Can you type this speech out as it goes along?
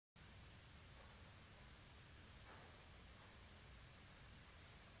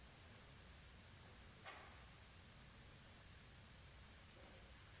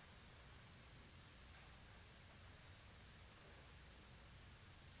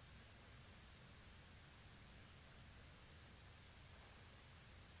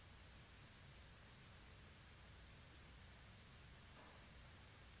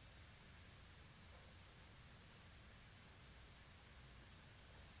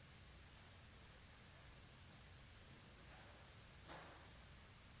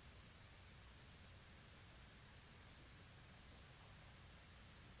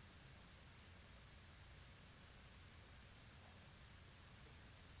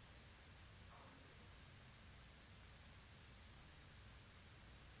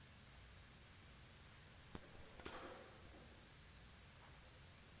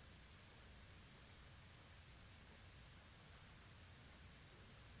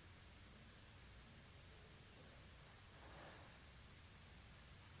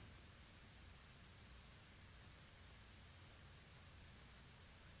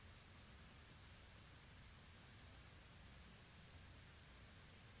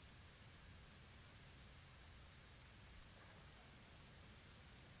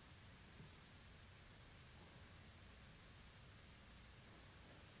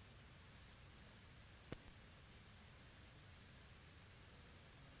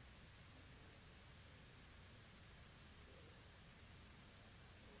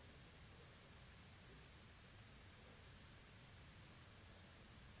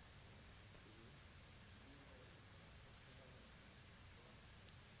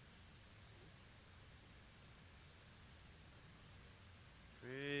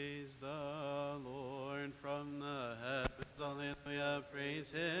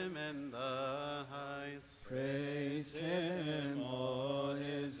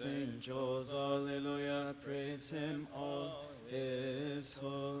his angels, alleluia. Praise him, all his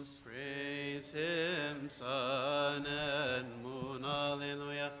hosts. Praise him, sun and moon,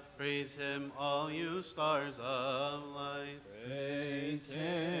 alleluia. Praise him, all you stars of light. Praise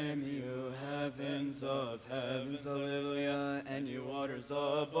him, you heavens of heavens, alleluia, and you waters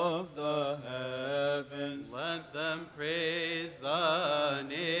above the heavens. Let them praise the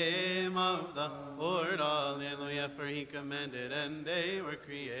name of the Lord, alleluia, for he commanded and they were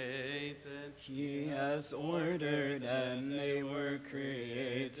created. He has ordered and they were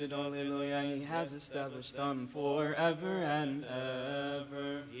created, alleluia. He has established them forever and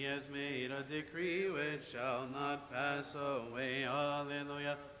ever. He has made a decree which shall not pass away,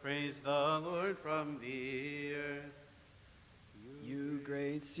 alleluia. Praise the Lord from the earth. You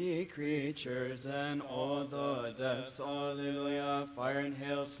great sea creatures and all the depths, alleluia. Fire and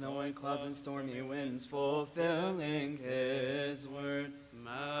hail, snow and clouds and stormy winds, fulfilling his word.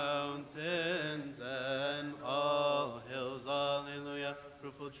 Mountains and all hills, alleluia.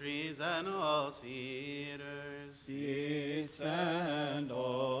 Fruitful trees and all cedars. Beasts and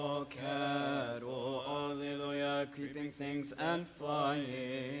all cattle, alleluia. Creeping things and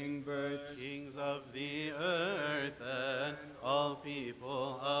flying birds. Kings of the earth and all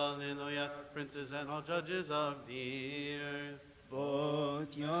people, alleluia. Princes and all judges of the earth.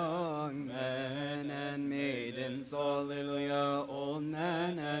 Both young men and maidens, alleluia, old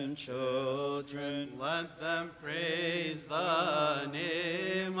men and children. Let them praise the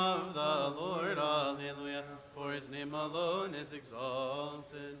name of the Lord, alleluia, for his name alone is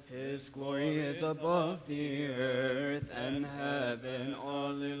exalted. His glory is above the earth and heaven,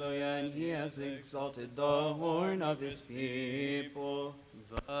 alleluia, and he has exalted the horn of his people.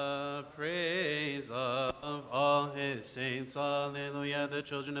 The praise of all his saints, alleluia, the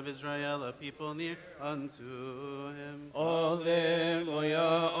children of Israel, a people near unto him.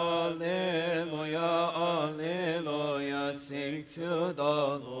 Alleluia, alleluia, alleluia, sing to the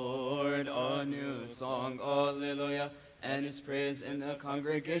Lord a new song, alleluia, and his praise in the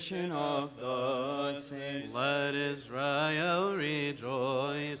congregation of the saints. Let Israel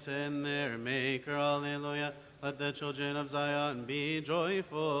rejoice in their Maker, alleluia. Let the children of Zion be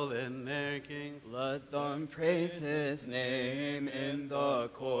joyful in their King. Let them praise his name in the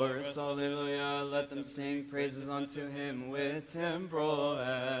chorus, alleluia. Let them sing praises unto him with timbrel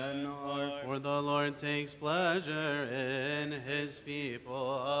and harp. For the Lord takes pleasure in his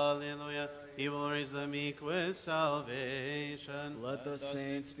people, alleluia. He will raise the meek with salvation. Let the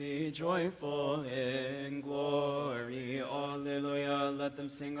saints be joyful in glory, alleluia. Let them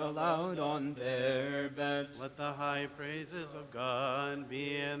sing aloud on their beds. Let the high praises of God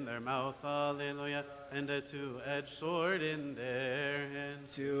be in their mouth, alleluia, and a two-edged sword in their hand.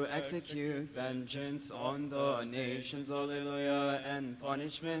 To execute vengeance on the nations, alleluia, and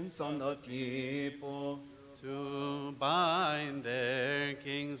punishments on the people. To bind their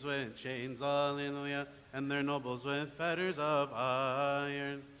kings with chains, alleluia, and their nobles with fetters of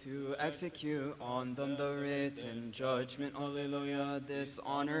iron. To execute on them the written judgment, alleluia. This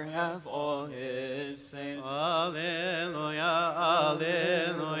honor have all his saints. Alleluia,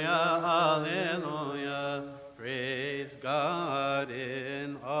 alleluia, alleluia. Praise God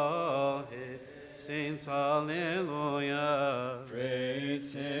in all his saints, alleluia.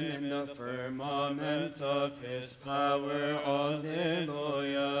 Praise him in the firmament of his power,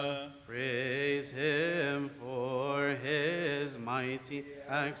 alleluia. Praise him for his mighty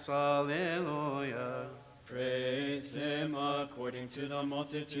acts, alleluia. Praise him according to the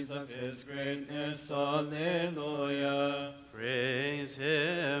multitudes of his greatness, alleluia. Praise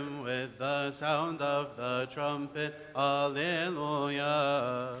him with the sound of the trumpet,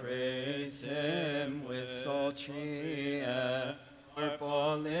 alleluia. Praise him with psaltery and harp,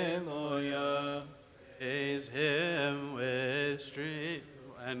 alleluia. Praise him with string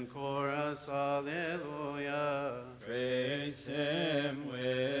and chorus, alleluia. Praise him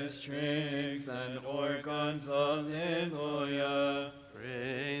with strings and organs, alleluia.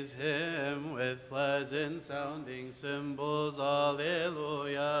 Praise him with pleasant sounding cymbals,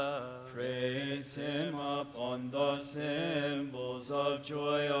 alleluia. Praise him upon the cymbals of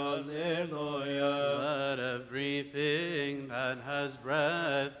joy, alleluia. Let everything that has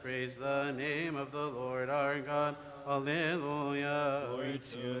breath praise the name of the Lord our God, alleluia. Glory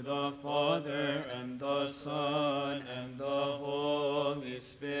to the Father, and the Son, and the Holy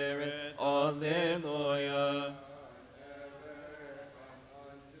Spirit, alleluia.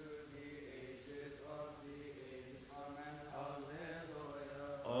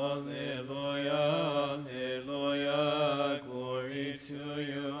 Alleluia, alleluia, glory to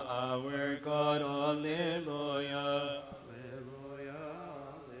you, our God, alleluia. Alleluia,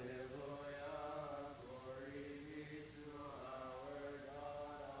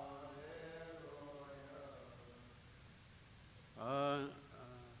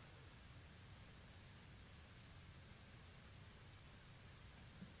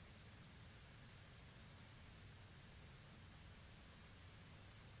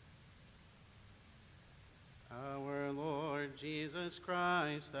 Jesus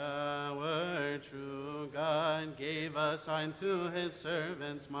Christ, our true God, gave a sign to his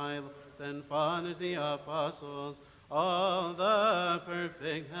servants, my lords and fathers, the apostles, all the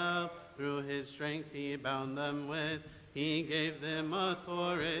perfect help. Through his strength he bound them with, he gave them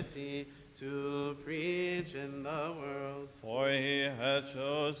authority to preach in the world. For he has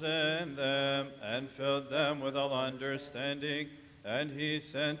chosen them and filled them with all understanding, and he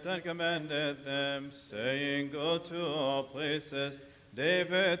sent and commanded them, saying, Go to all places.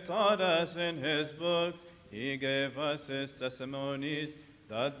 David taught us in his books, he gave us his testimonies,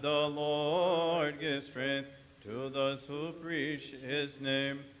 that the Lord gives strength to those who preach his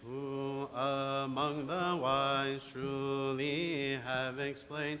name. Who among the wise truly have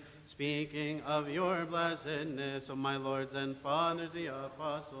explained, speaking of your blessedness, O my lords and fathers, the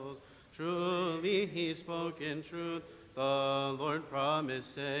apostles, truly he spoke in truth. The Lord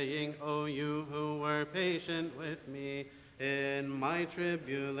promised, saying, O you who were patient with me in my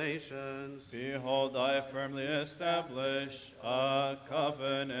tribulations. Behold, I firmly establish a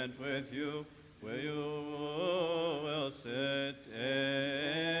covenant with you, where you will sit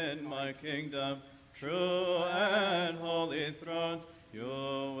in my kingdom. True and holy thrones you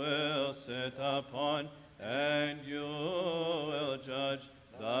will sit upon, and you will judge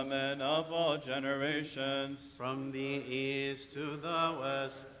the men of all generations. From the east to the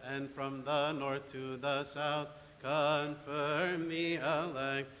west, and from the north to the south, confirm the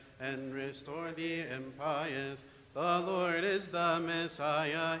elect, and restore the impious. The Lord is the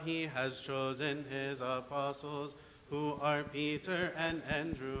Messiah, he has chosen his apostles, who are Peter and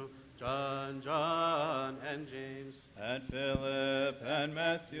Andrew, John and James, And Philip and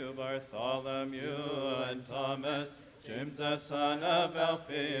Matthew, Bartholomew and Thomas, James the son of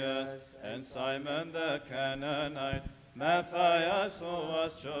Alphaeus, and Simon the Canaanite, Matthias who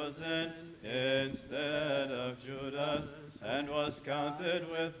was chosen instead of Judas, and was counted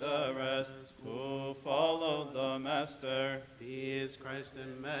with the rest who followed the Master. These Christ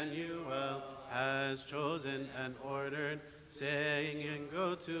Emmanuel has chosen and ordered, saying, and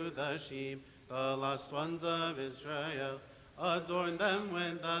go to the sheep, the lost ones of Israel. Adorn them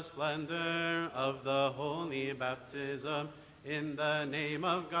with the splendor of the holy baptism, in the name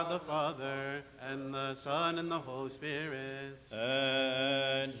of God the Father, and the Son, and the Holy Spirit.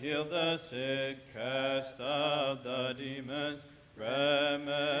 And heal the sick, cast out the demons,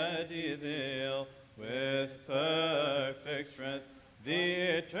 remedy the ill with perfect strength,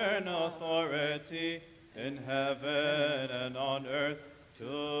 the eternal authority in heaven and on earth, to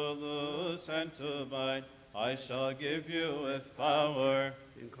loose and to bind, I shall give you with power.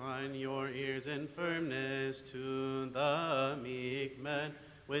 Incline your ears in firmness to the meek men,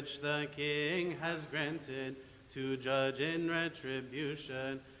 which the King has granted, to judge in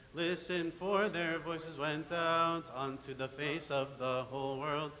retribution. Listen, for their voices went out unto the face of the whole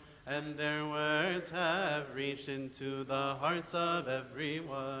world, and their words have reached into the hearts of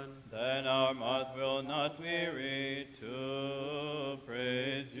everyone. Then our mouth will not weary to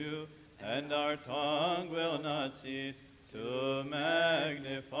praise you, and our tongue will not cease to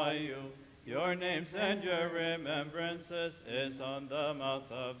magnify you. Your names and your remembrances is on the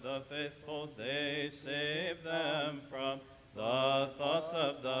mouth of the faithful. They save them from the thoughts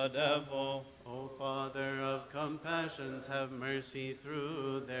of the devil. O Father of compassions, have mercy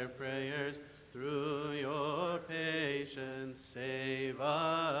through their prayers. Through your patience, save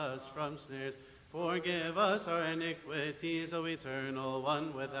us from snares. Forgive us our iniquities, O Eternal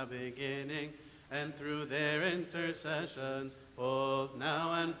One, without beginning, and through their intercessions, both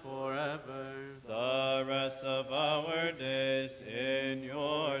now and forever. The rest of our days in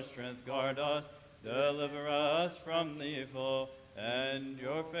your strength guard us, deliver us from evil, and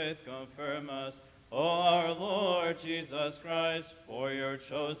your faith confirm us. O our Lord Jesus Christ, for your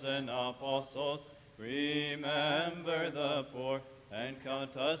chosen apostles, remember the poor, and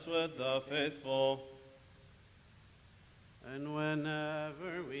count us with the faithful. And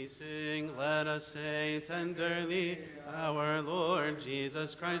whenever we sing, let us say tenderly, our Lord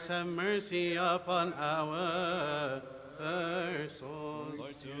Jesus Christ, have mercy upon our souls.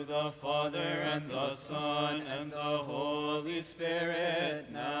 Lord, to the Father, and the Son, and the Holy Spirit,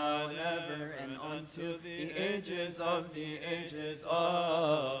 now and ever, and unto the ages of the ages.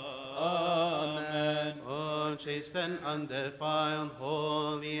 Amen. O chaste and undefiled,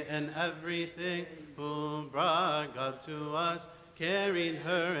 holy in everything, who brought God to us, carried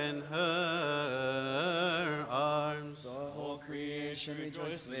her in her arms. The whole creation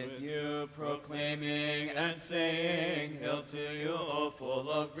rejoiced with you, proclaiming and saying, Hail to you, O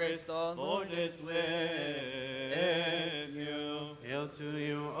full of grace, the Lord is with you. Hail Hail to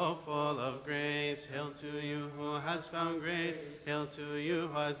you, O full of grace. Hail to you who has found grace. Hail to you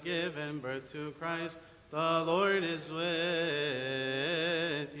who has given birth to Christ. The Lord is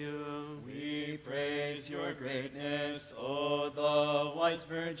with you. We praise your greatness, O the wise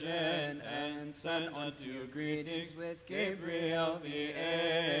virgin, and send unto greetings with Gabriel the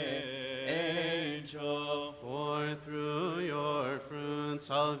angel. For through your fruit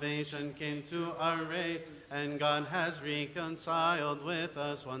salvation came to our race, and God has reconciled with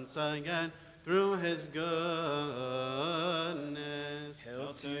us once again through his goodness.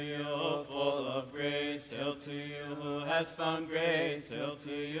 Hail to you, full of grace. Hail to you who has found grace. Hail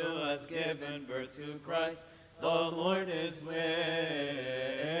to you who has given birth to Christ. The Lord is with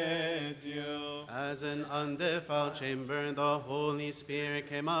you. As an undefiled chamber, the Holy Spirit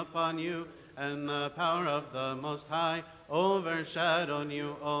came upon you, and the power of the Most High overshadowed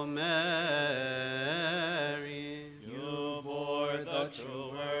you, O Mary. You bore the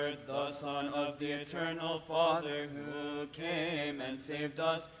true Word, the Son of the Eternal Father, who came and saved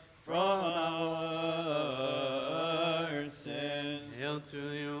us from our sins. Hail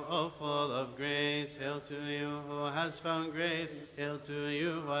to you, O full of grace. Hail to you who has found grace. Hail to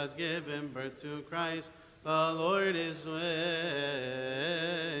you who has given birth to Christ. The Lord is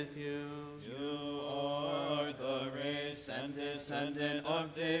with you. You are the race and descendant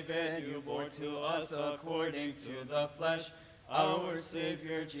of David. You bore to us according to the flesh our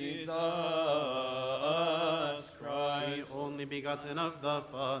Savior Jesus Christ. The only begotten of the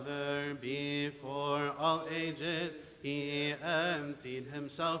Father, before all ages, he emptied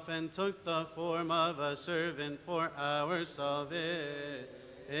himself and took the form of a servant for our salvation.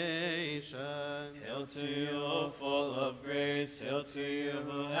 Hail to you, full of grace. Hail to you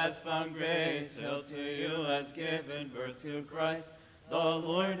who has found grace. Hail to you who has given birth to Christ. The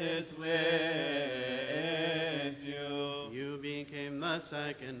Lord is with you. You became the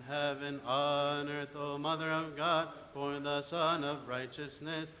second heaven on earth, O Mother of God, for the Son of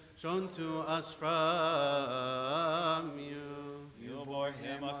Righteousness shown to us from you. You bore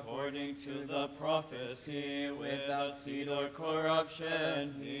him according to the prophecy, without seed or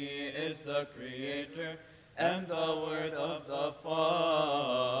corruption. He is the Creator and the Word of the Father.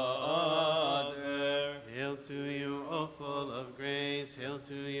 Hail to you, O full of grace. Hail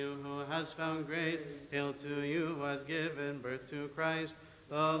to you who has found grace. Hail to you who has given birth to Christ.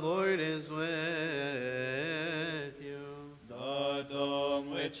 The Lord is with you. The dome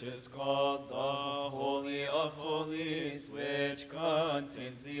which is called the Holy of Holies, which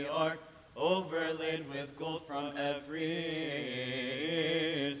contains the ark, overlaid with gold from every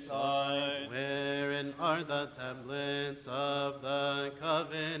side. Wherein are the tablets of the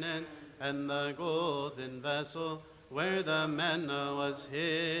covenant, and the golden vessel where the manna was hidden.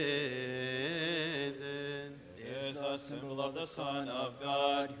 Is a symbol of the Son of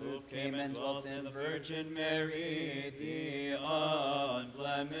God, who came and dwelt in the Virgin Mary, the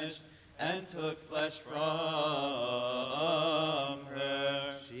unblemished, and took flesh from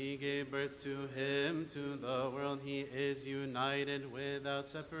her. She gave birth to him, to the world. He is united without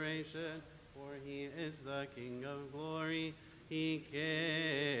separation, for he is the King of glory. He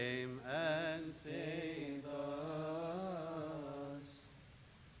came and saved us.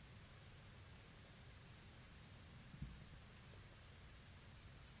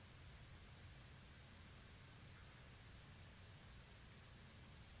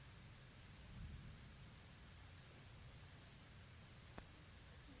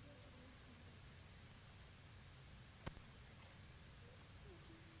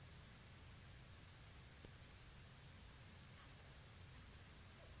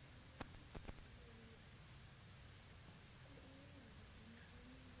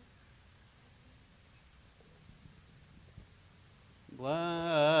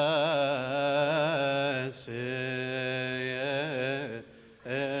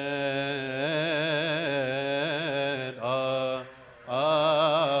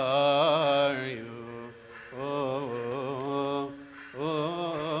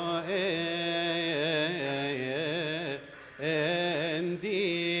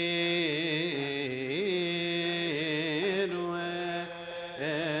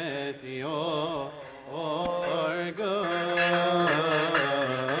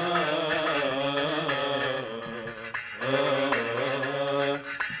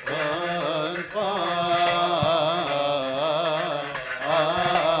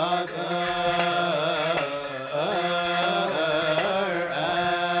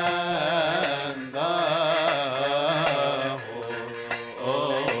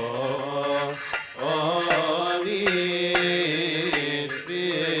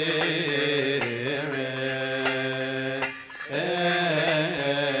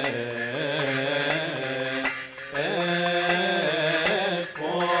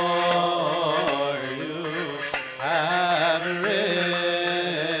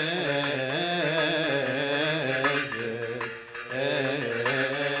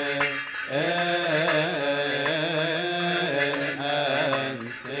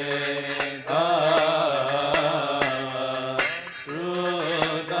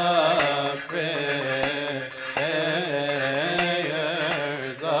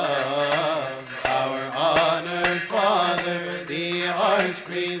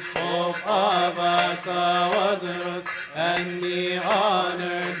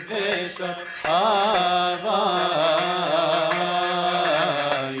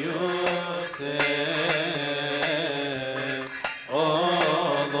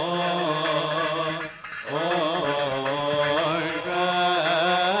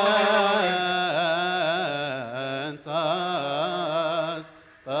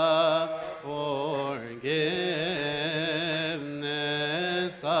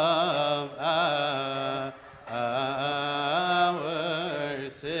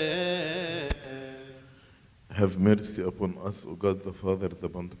 sins. Have mercy upon us, O God the Father, the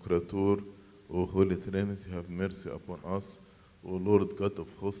Pantocrator, O Holy Trinity, have mercy upon us. O Lord God of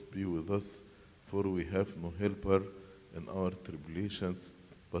hosts, be with us, for we have no helper in our tribulations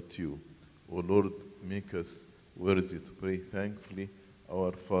but you. O Lord, make us worthy to pray thankfully,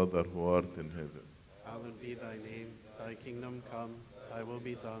 Our Father who art in heaven. Hallowed be thy name, thy kingdom come, thy will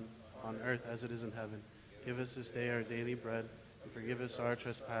be done, on earth as it is in heaven. Give us this day our daily bread, and forgive us our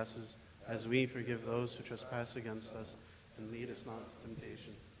trespasses, as we forgive those who trespass against us. And lead us not into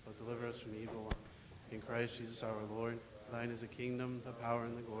temptation, but deliver us from evil one. In Christ Jesus our Lord, thine is the kingdom, the power,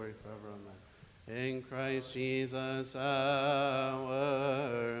 and the glory forever. Amen. In Christ Jesus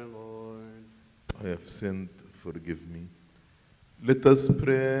our Lord. I have sinned, forgive me. Let us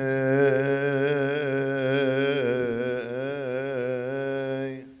pray.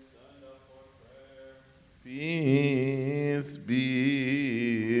 Peace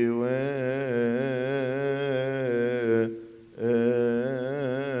be with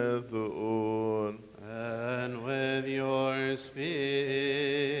all. And with your spirit.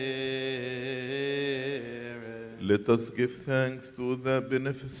 Let us give thanks to the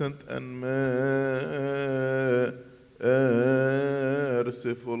beneficent and merciful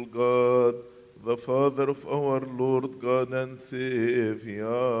God, the Father of our Lord God and Savior,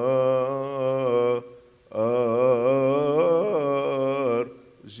 our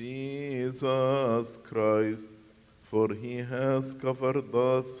Jesus Christ. For he has covered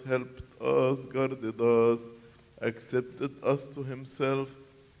us, helped us, guarded us, accepted us to himself,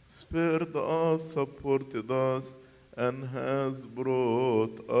 spared us, supported us, and has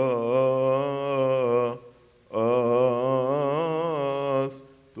brought us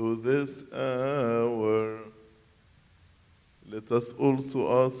to this hour. Let us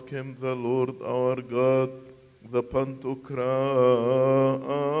also ask him, the Lord our God, the Pantocrator,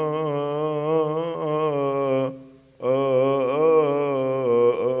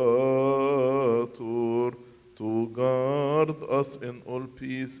 to guard us in all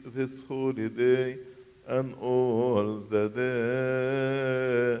peace this holy day and all the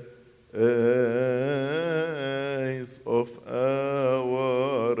days of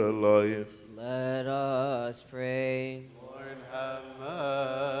our life. Let us pray. Lord, have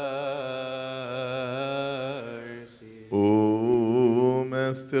mercy. O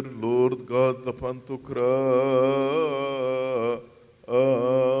Master, Lord God, the Pantocrator,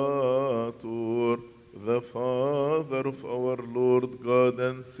 the Father of our Lord God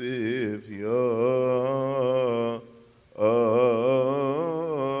and Savior,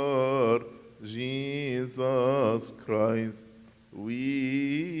 our Jesus Christ,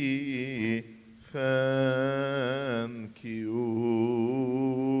 we thank you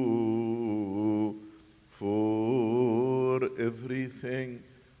for everything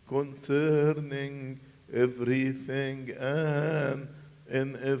concerning everything and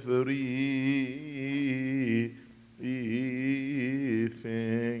in everything.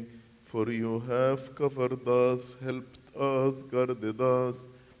 For you have covered us, helped us, guarded us,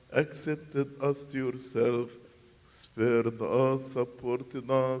 accepted us to yourself, spared us,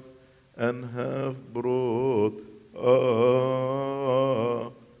 supported us, and have brought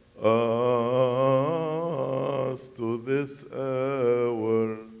us to this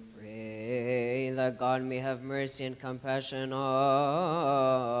hour. Pray that God may have mercy and compassion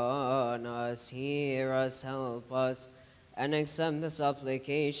on us, hear us, help us, and accept the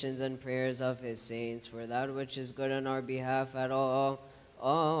supplications and prayers of his saints for that which is good on our behalf at all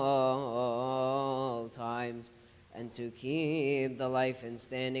times, and to keep the life and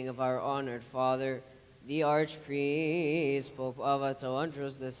standing of our honored Father, the Archpriest, Pope Avato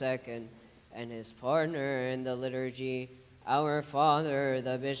Andros II, and his partner in the liturgy, our Father,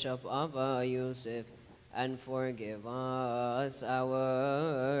 the Bishop of Youssef, and forgive us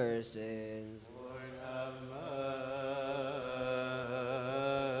our sins. Lord, have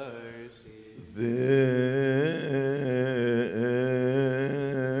mercy. Therefore,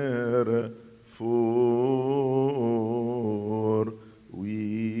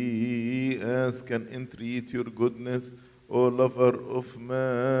 we ask and entreat your goodness, O lover of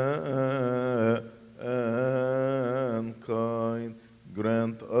mankind,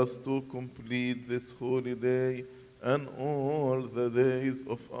 grant us to complete this holy day and all the days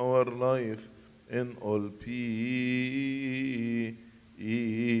of our life in all peace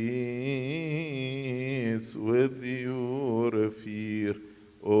with your fear,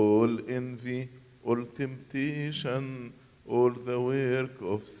 all envy, all temptation, all the work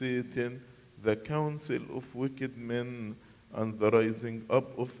of Satan, the counsel of wicked men, and the rising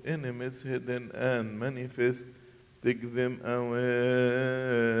up of enemies hidden and manifest. Take them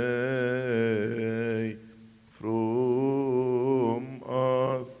away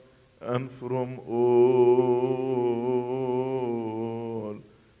from all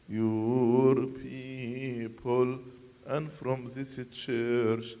your people, and from this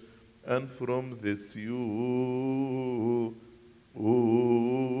church, and from this your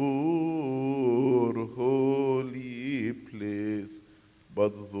holy place.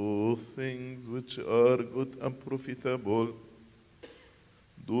 But those things which are good and profitable,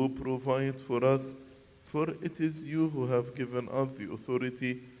 do provide for us, for it is you who have given us the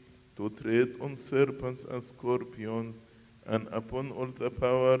authority to tread on serpents and scorpions, and upon all the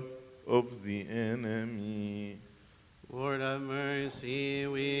power of the enemy. Lord have mercy,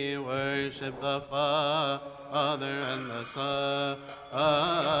 we worship the Father and the Son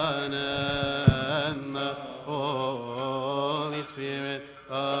and the Holy Spirit,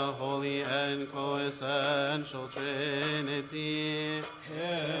 the holy and co-essential Trinity.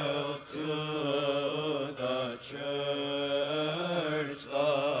 Hail to the church,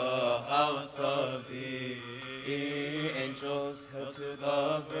 the house of the angels. Hail to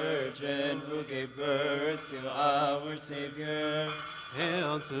the Virgin who gave birth to our Savior.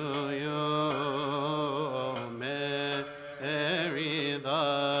 Hail to you, Mary, the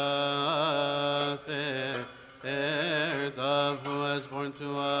fair dove who has born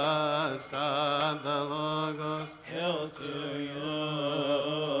to us God the Logos. Hail to you,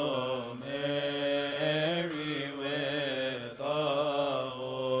 Mary, with the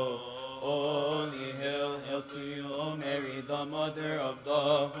holy. Hail to you, Mary, the Mother of the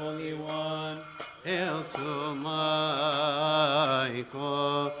Holy One. Hail to Michael,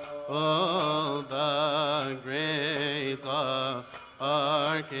 the great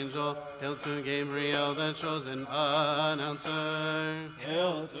archangel. Hail to Gabriel, the chosen announcer.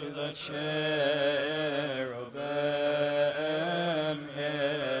 Hail to the cherubim.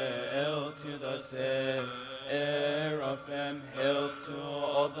 Hail to the seraphim. Hail to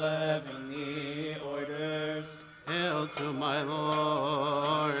all the heavenly orders. Hail to my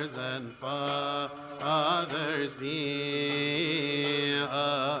lords and fathers, the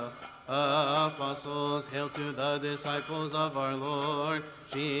apostles. Hail to the disciples of our Lord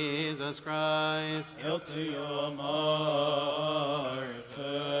Jesus Christ. Hail to your martyr.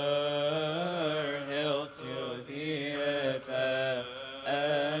 Hail to the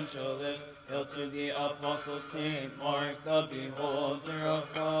evangelist. Hail to the apostle Saint Mark, the beholder of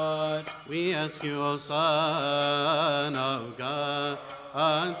God. We ask you, O Son of God,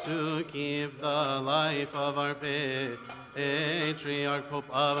 to keep the life of our patriarch Pope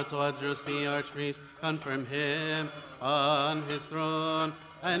Avatoadros, the archpriest, confirm him on his throne,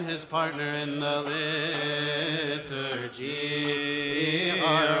 and his partner in the liturgy,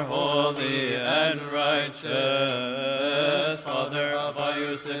 Our holy and righteous Father of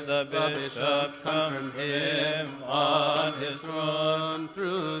Youssef the bishop, confirm him on his throne.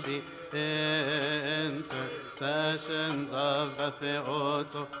 through the intercessions of the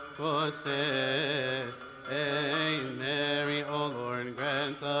Theotokos. Mary, O Lord,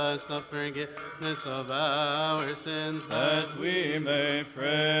 grant us the forgiveness of our sins, that we may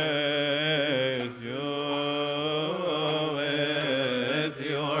praise you with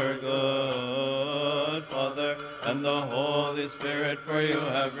your good Father and the Holy Spirit, for you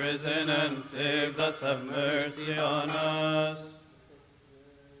have risen and saved us. Have mercy on us.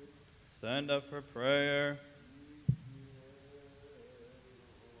 Stand up for prayer.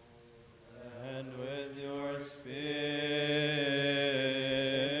 And with your spirit.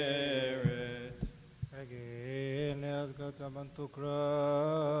 Again, as God unto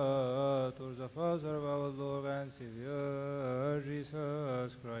Creator, the Father of our Lord and Savior,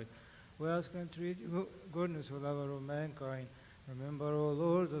 Jesus Christ, we ask and entreat you, goodness of lover of mankind. Remember, O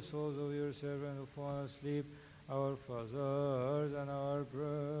Lord, the souls of your servants who fall asleep, our fathers and our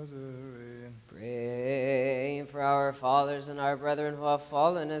brethren. Pray for our fathers and our brethren who have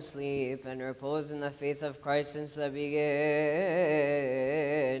fallen asleep and repose in the faith of Christ since the beginning.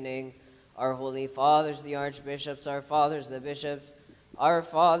 Our holy fathers, the archbishops, our fathers, the bishops, our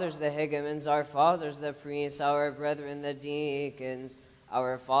fathers, the hegumens, our fathers, the priests, our brethren, the deacons,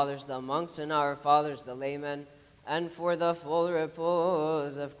 our fathers, the monks, and our fathers, the laymen, and for the full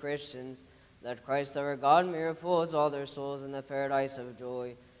repose of Christians, that Christ our God may repose all their souls in the paradise of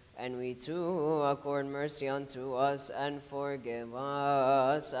joy. And we too accord mercy unto us and forgive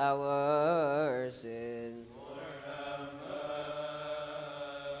us our sins.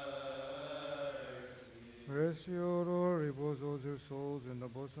 Rest your Lord, repose all your souls in the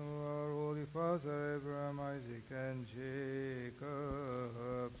bosom of our holy Father Abraham, Isaac, and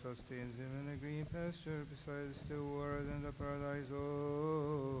Jacob. Sustains him in a green pasture beside the still waters in the paradise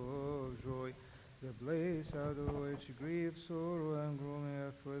of joy. The blessed face out of which grief, sorrow, and groaning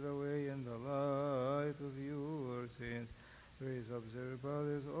have fled away in the light of your saints. Raise up their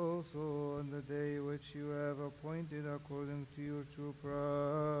bodies also on the day which you have appointed according to your true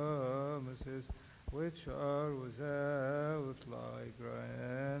promises, which are without like.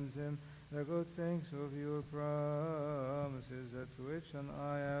 Grant him the good things of your promises, that which an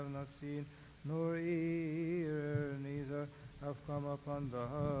eye have not seen, nor ear, neither have come upon the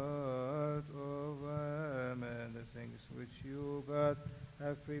heart of man, the things which you, God,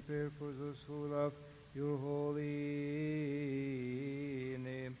 have prepared for those who love your holy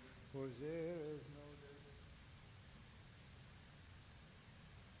name. For there is no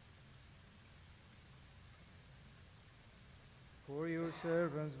for your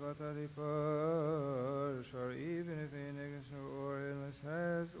servants, but at the parish, or even if any or illness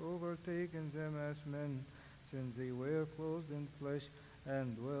has overtaken them as men, since they were clothed in flesh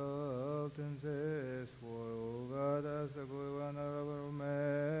and dwelt in this world. O God, as the good one of our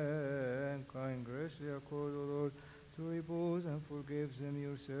mankind, graciously accord, O Lord, to repose and forgive them,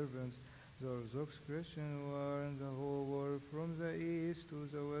 your servants, the Orthodox Christians who are in the whole world, from the east to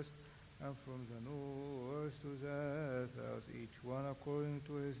the west, and from the north to the south, each one according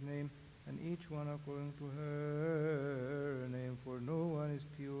to his name, and each one according to her name. For no one is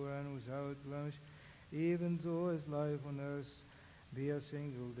pure and without blemish, even though his life on earth be a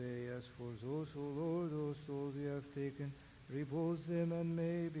single day. As for those, O Lord, those souls you have taken, repose them and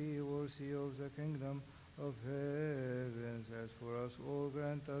may be worthy of the kingdom of heavens. As for us all,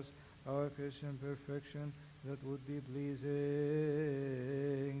 grant us our Christian perfection that would be pleasing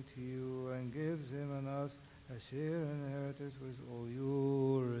to you, and give them and us a share and inheritance with all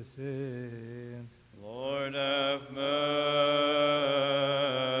your saints. Lord, have mercy.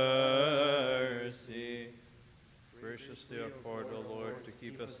 Graciously accord, O Lord, to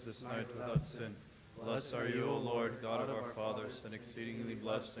keep us this night without sin. Blessed are you, O Lord, God of our fathers, and exceedingly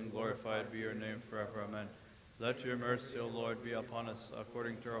blessed and glorified be your name forever. Amen. Let your mercy, O Lord, be upon us,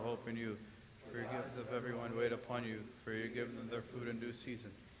 according to our hope in you. Forgive of everyone wait upon you, for you give them their food in due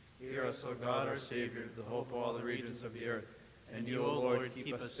season. Hear us, O God, our Savior, the hope of all the regions of the earth. And you, O Lord,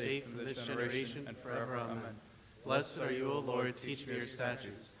 keep us safe from this generation and forever. Amen. Blessed are you, O Lord, teach me your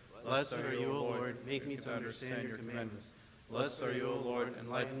statutes. Blessed are you, O Lord, make me to understand your commandments. Blessed are you, O Lord,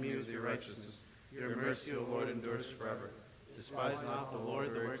 enlighten me with your righteousness. Your mercy, O Lord, endures forever. Despise not, O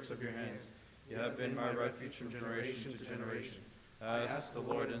Lord, the works of your hands. You have been my refuge from generation to generation. I asked the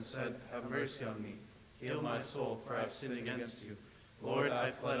Lord and said, have mercy on me. Heal my soul, for I have sinned against you. Lord, I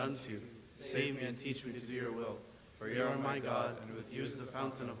fled unto you. Save me and teach me to do your will. For you are my God, and with you is the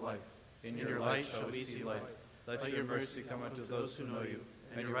fountain of life. In your light shall we see life. Let your mercy come unto those who know you,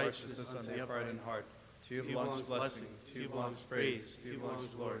 and your righteousness unto the upright in heart. To you belongs blessing, to you belongs praise, to you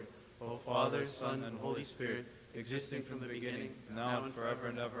belongs glory. O Father, Son, and Holy Spirit, existing from the beginning, now and forever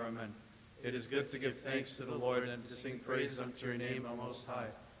and ever. Amen. It is good to give thanks to the Lord and to sing praises unto your name, O Most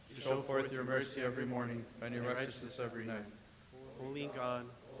High, to show forth your mercy every morning and your righteousness every night. Holy God,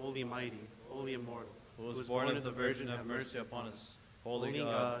 holy mighty, holy immortal, who was born of the Virgin, have mercy upon us. Holy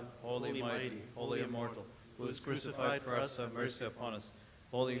God, holy mighty, holy immortal, who was crucified for us, have mercy upon us.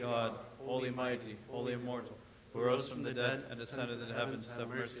 Holy God, holy mighty, holy immortal, who rose from the dead and ascended into the heavens, have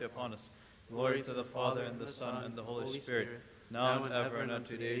mercy upon us. Glory to the Father, and the Son, and the Holy Spirit, now and ever, and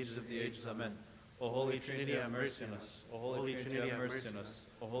unto the ages of the ages. Amen. O Holy Trinity, have mercy on us. O Holy Trinity, have mercy on us.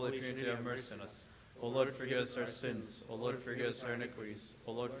 O Holy Trinity, have mercy on us. O Lord, forgive us our sins. O Lord, forgive us our iniquities.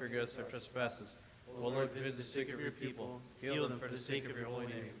 O Lord, forgive us our trespasses. O Lord, visit the sick of your people. Heal them for the sake of your holy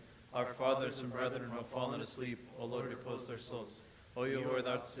name. Our fathers and brethren who have fallen asleep, O Lord, repose their souls. O you who are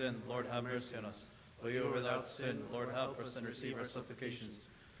without sin, Lord, have mercy on us. O you who are without sin, Lord, help us and receive our supplications.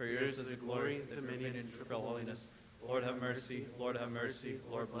 For yours is the glory, the dominion, and triple holiness. Lord, have mercy. Lord, have mercy.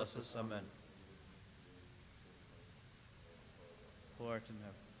 Lord, bless us. Amen. Who art in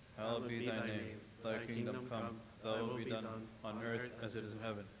heaven, hallowed be thy name. Thy kingdom come, thy will be done, on earth as it is in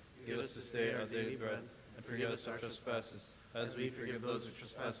heaven. Give us this day our daily bread, and forgive us our trespasses, as we forgive those who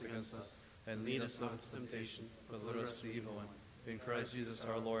trespass against us. And lead us not into temptation, but deliver us from the evil one. In Christ Jesus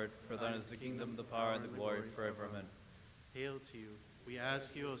our Lord, for thine is the kingdom, the power, and the glory, forever. Amen. Hail to you. We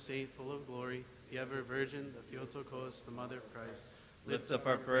ask you, O saint full of glory, the ever Virgin, the Theotokos, the Mother of Christ. Lift up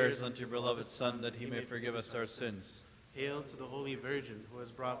our prayers unto your beloved Son, that he may forgive us our sins. Hail to the Holy Virgin, who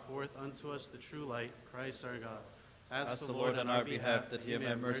has brought forth unto us the true light, Christ our God. Ask the Lord on our behalf, that he may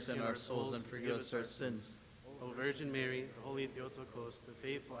have mercy on our souls and forgive us our sins. O Virgin Mary, the Holy Theotokos, the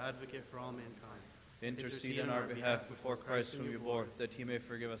faithful advocate for all mankind, intercede on our behalf before Christ whom you bore, that he may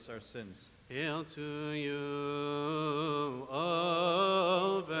forgive us our sins. Hail to you,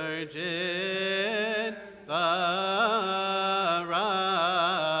 O Virgin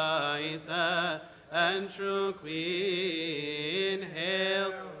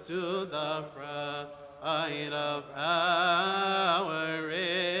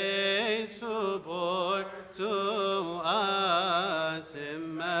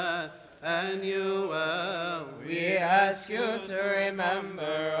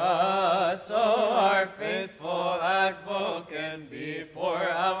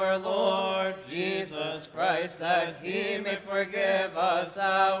our Lord Jesus Christ, that he may forgive us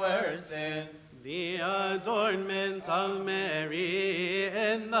our sins. The adornment of Mary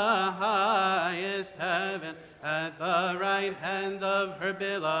in the highest heaven, at the right hand of her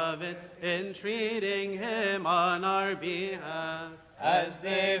beloved, entreating him on our behalf. As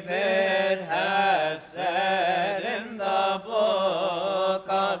David has said in the book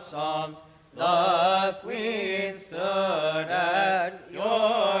of Psalms, the queen stood at your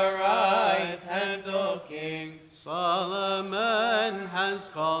right hand, O King. Solomon has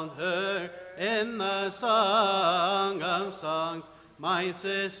called her in the Song of Songs, my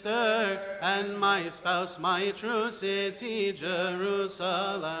sister and my spouse, my true city,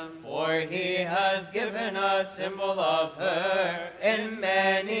 Jerusalem. For he has given a symbol of her in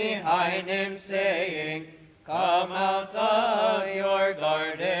many high names, saying, Come out of your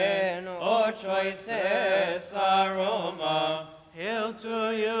garden, O choicest aroma. Hail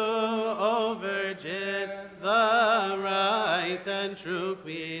to you, O Virgin, the right and true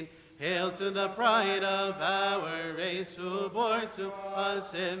Queen. Hail to the pride of our race, who bore to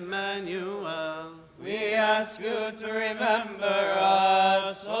us Emmanuel. We ask you to remember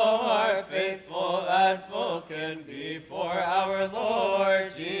us, so our faithful advocate before our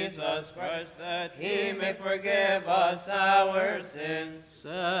Lord Jesus Christ, that he may forgive us our sins.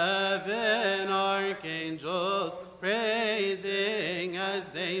 7 archangels praising as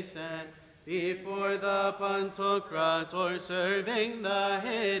they stand before the Pantocrator, serving the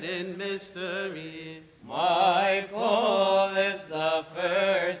hidden mystery. Michael is the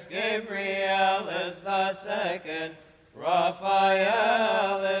first, Gabriel is the second,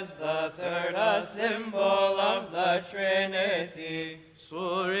 Raphael is the third, a symbol of the Trinity.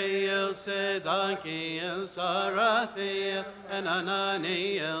 Suriel, Sedakiel, Sarathiel, and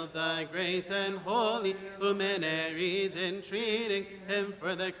Ananiel, the great and holy luminaries, entreating him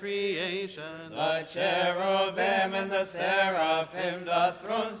for the creation. The cherubim and the seraphim, the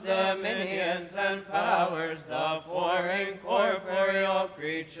thrones, dominions, and powers, the four incorporeal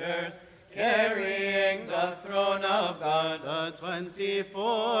creatures, carrying the throne of God. The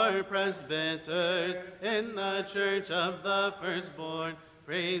 24 presbyters in the church of the firstborn,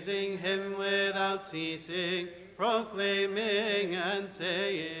 praising him without ceasing, proclaiming and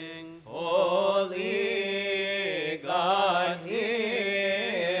saying, Holy God,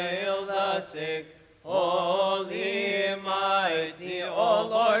 heal the sick. Holy, mighty, O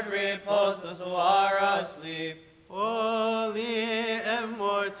Lord, repose those who are asleep. Holy,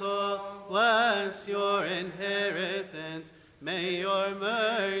 immortal, bless your inheritance. May your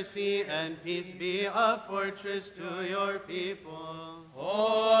mercy and peace be a fortress to your people.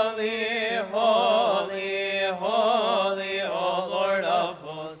 Holy, holy, holy, O Lord of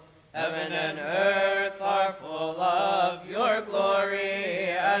hosts, heaven and earth are full of your glory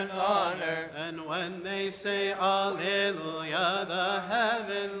and honor. And when they say Alleluia, the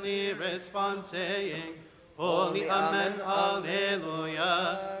heavenly respond saying, Holy, amen,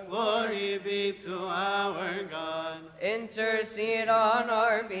 alleluia, glory be to our God. Intercede on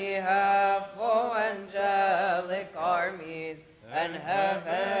our behalf, O angelic armies and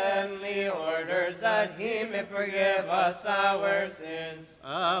heavenly orders, that he may forgive us our sins.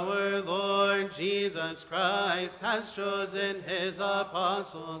 Our Lord Jesus Christ has chosen his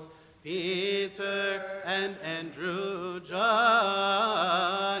apostles, Peter and Andrew,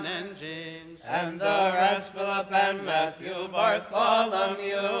 John and James, and the rest, Philip and Matthew,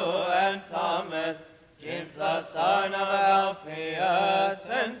 Bartholomew and Thomas, James the son of Alphaeus,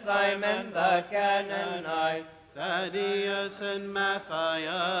 and Simon the Canaanite, Thaddeus and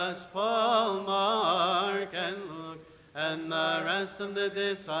Matthias, Paul, Mark, and Luke, and the rest of the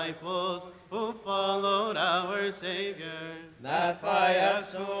disciples who followed our Savior.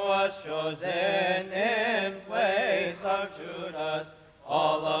 Matthias, who was chosen in place of Judas,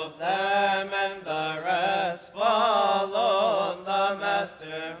 all of them and the rest followed the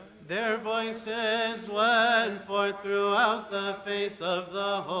Master. Their voices went forth throughout the face of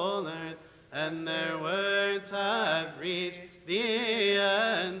the whole earth, and their words have reached the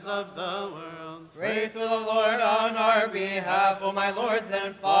ends of the world. Pray to the Lord on our behalf, O my lords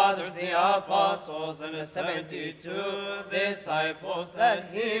and fathers, the apostles and the 72 disciples, that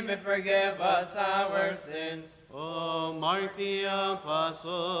he may forgive us our sins. O Mark the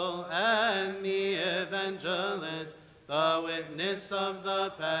apostle and the evangelist, the witness of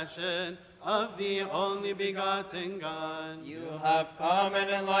the passion of the only begotten God. You have come and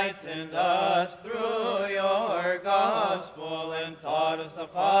enlightened us through your gospel, and taught us the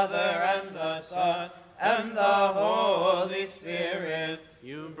Father and the Son and the Holy Spirit.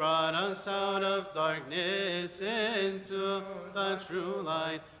 You brought us out of darkness into the the true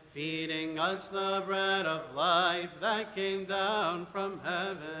light, feeding us the bread of life that came down from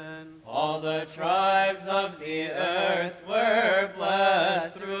heaven. All the tribes of the earth were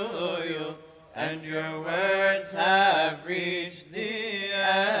blessed through you, and your words have reached the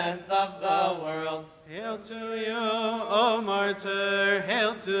ends of the world. Hail to you, O martyr,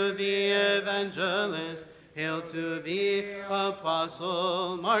 hail to the evangelist, hail to the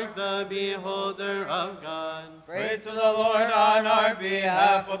apostle, Mark the beholder of God. Pray to the Lord on our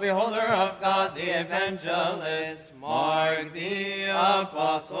behalf, O beholder of God, the evangelist, Mark the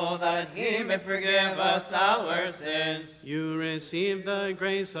apostle, that he may forgive us our sins. You received the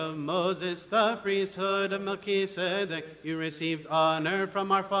grace of Moses, the priesthood of Melchizedek. You received honor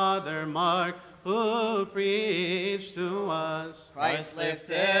from our father Mark, who preached to us. Christ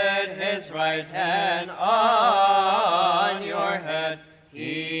lifted his right hand on your head.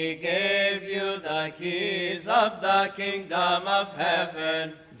 He gave you the keys of the kingdom of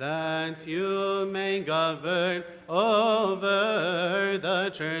heaven, that you may govern over the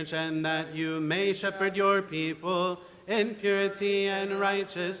church, and that you may shepherd your people in purity and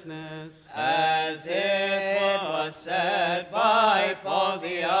righteousness. as it was said by Paul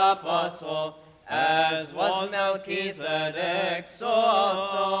the apostle, as was Melchizedek, so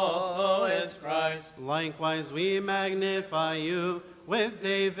also is Christ. Likewise we magnify you with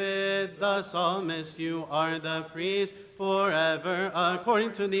David the psalmist. You are the priest forever,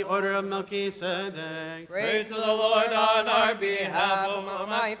 according to the order of Melchizedek. Pray to the Lord on our behalf, O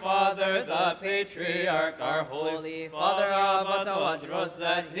my Father, the Patriarch, our Holy Father Abatawandros,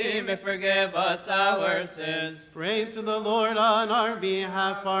 that he may forgive us our sins. Pray to the Lord on our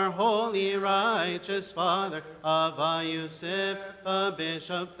behalf, our holy, righteous Father, Abba Youssef, the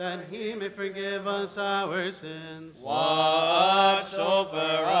bishop, that he may forgive us our sins. Watch over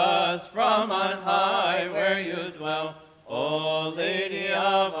us from on high where you dwell, O Lady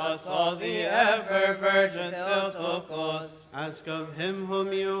of us all, the ever-Virgin Theotokos. Ask of him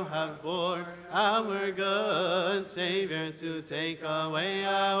whom you have borne, our good Savior, to take away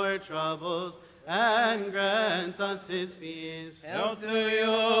our troubles and grant us his peace. Hail to you,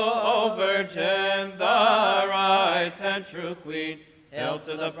 O Virgin, the right and true Queen. Hail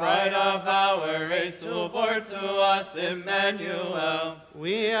to the pride of our race, who bore to us Emmanuel.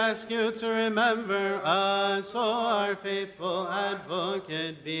 We ask you to remember us, O our faithful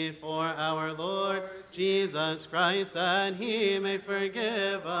advocate, before our Lord Jesus Christ, that he may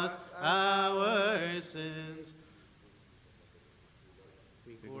forgive us our sins.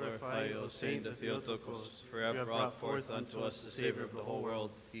 We glorify you, O Saint of Theotokos, for you have brought forth unto us the Savior of the whole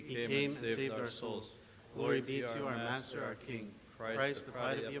world. He came and saved our souls. Glory be to our Master, our King, Christ, the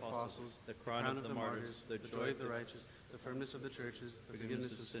pride of the apostles, the crown of the martyrs, the joy of the righteous, the firmness of the churches, the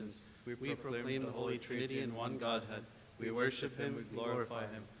forgiveness of sins. We proclaim the Holy Trinity in one Godhead. We worship him, we glorify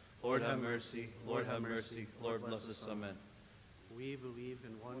him. Lord have mercy, Lord have mercy, Lord bless us, amen. We believe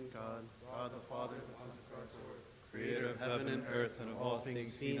in one God, God the Father, the Pantocrator, Creator of heaven and earth and of all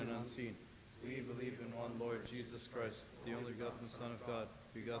things seen and unseen. We believe in one Lord Jesus Christ, the only begotten Son of God,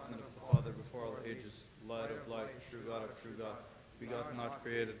 begotten of the Father before all ages, light of light, true God of true God, begotten, not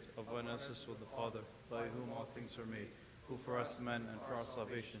created, of one essence with the Father, by whom all things are made, who for us men and for our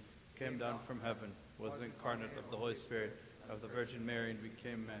salvation came down from heaven, was incarnate of the Holy Spirit, of the Virgin Mary, and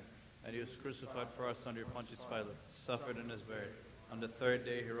became man. And he was crucified for us under Pontius Pilate, suffered and is buried. On the third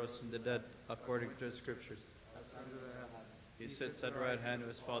day he rose from the dead, according to the Scriptures. He sits at the right hand of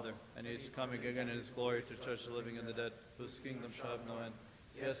his Father, and he is coming again in his glory to judge the living and the dead, whose kingdom shall have no end.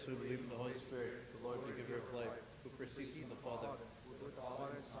 Yes, we believe in the Holy Spirit, the Lord, the giver of life, who proceeds from the Father,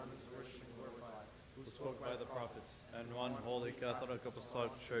 who spoke by the prophets, and one holy Catholic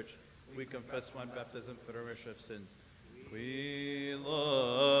Apostolic Church. We confess one baptism for the remission of sins. We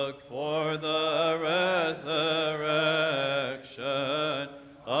look for the resurrection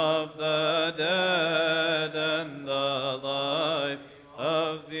of the dead and the life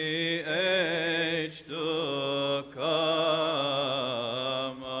of the age to come.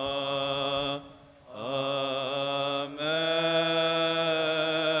 Amen.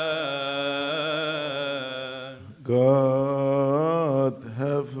 God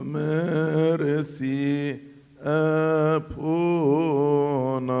have mercy upon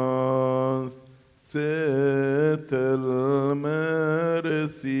us. Settle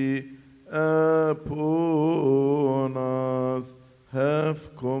mercy upon us.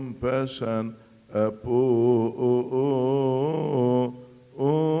 Have compassion upon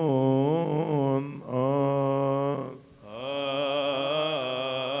us. Amen.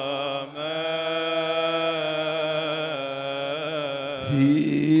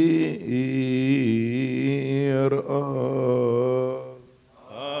 Hear us.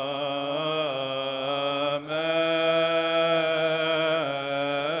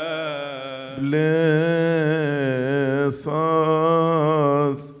 bless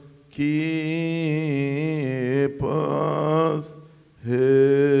us, keep us, help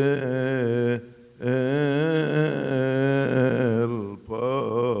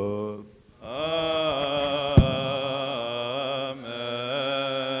us. Amen.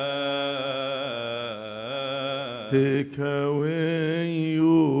 Take away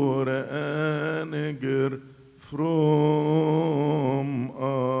your anger from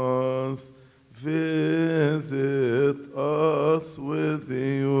us. Visit us with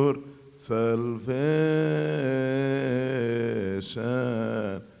your salvation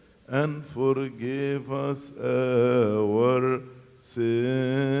and forgive us our sin.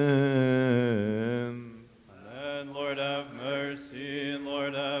 And Lord have mercy,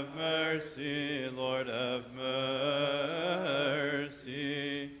 Lord have mercy, Lord have mercy.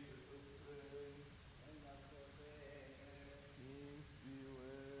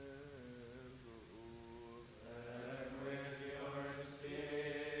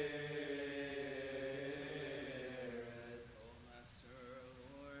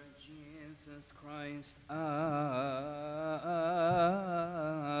 Jesus Christ, our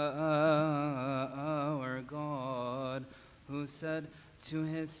God, who said to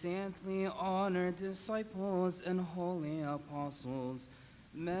his saintly honored disciples and holy apostles,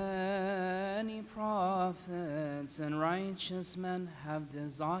 many prophets and righteous men have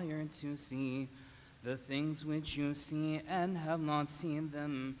desired to see the things which you see and have not seen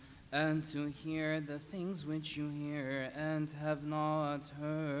them, and to hear the things which you hear and have not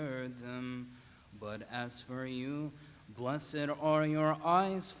heard them. But as for you, blessed are your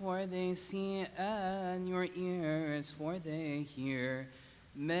eyes, for they see, and your ears, for they hear.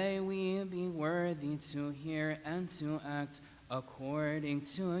 May we be worthy to hear and to act according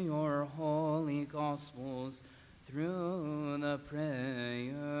to your holy gospels, through the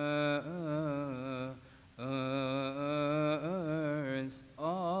prayers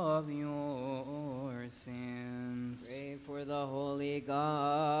of your saints. Pray for the holy gospel.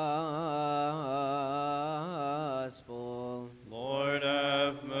 Lord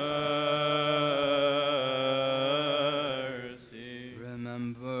have mercy.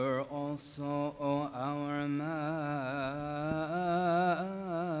 Remember also, O our Master,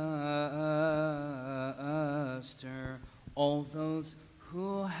 all those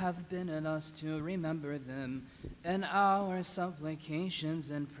who have been in us, to remember them in our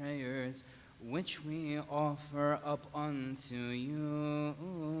supplications and prayers, which we offer up unto you,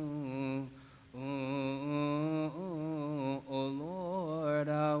 O Lord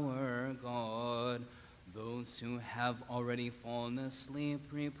our God. Those who have already fallen asleep,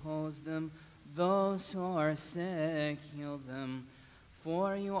 repose them. Those who are sick, heal them.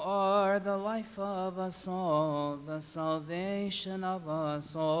 For you are the life of us all, the salvation of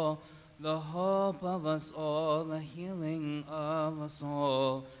us all, the hope of us all, the healing of us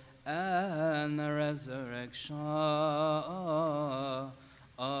all, and the resurrection of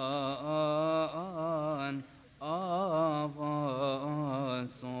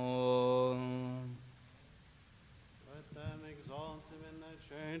us all. Let them exalt him in the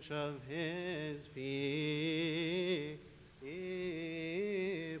church of his people.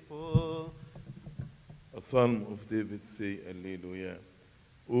 A psalm of David say, Alleluia.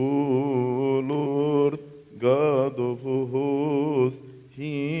 O Lord, God of hosts,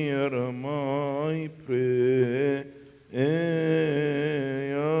 hear my prayer.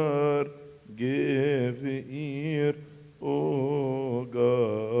 Give ear, O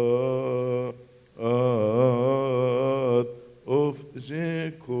God of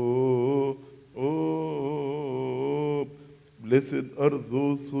Jacob. Blessed are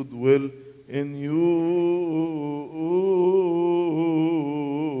those who dwell in your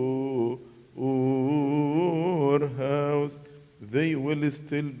house. They will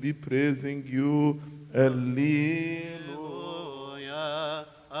still be praising you. Alleluia.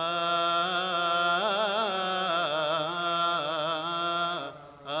 Alleluia.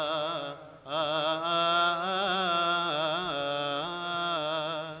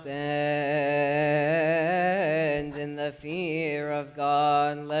 Stand in the fear of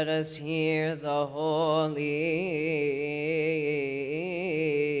God. Let us hear the holy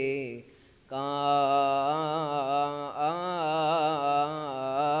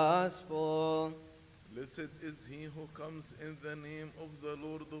gospel. Blessed is he who comes in the name of the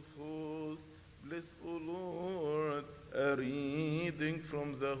Lord of hosts. Bless, O Lord. A reading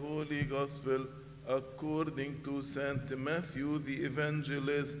from the Holy Gospel according to Saint Matthew the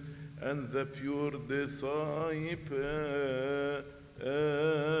Evangelist and the pure disciple.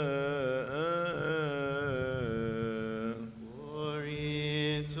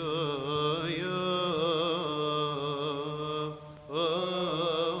 Glory to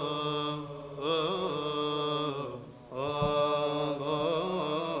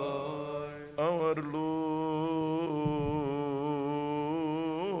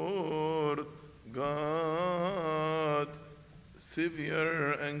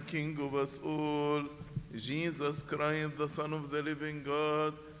Savior and King of us all, Jesus Christ, the Son of the living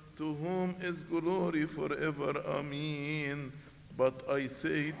God, to whom is glory forever. Amen. But I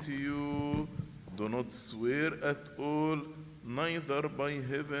say to you, do not swear at all, neither by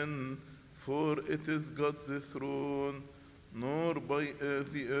heaven, for it is God's throne, nor by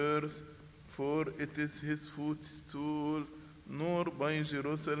the earth, for it is his footstool, nor by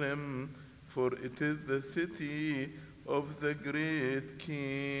Jerusalem, for it is the city of the great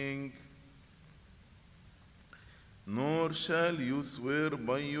King. Nor shall you swear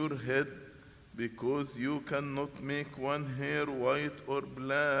by your head, because you cannot make one hair white or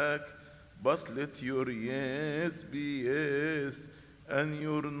black, but let your yes be yes, and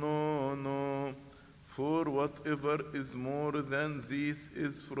your no, no. For whatever is more than this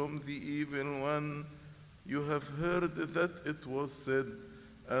is from the evil one. You have heard that it was said,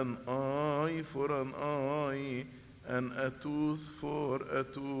 an eye for an eye, and a tooth for a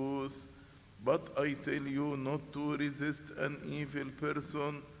tooth. But I tell you not to resist an evil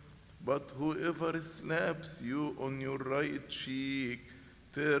person, but whoever slaps you on your right cheek,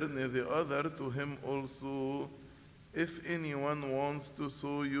 turn the other to him also. If anyone wants to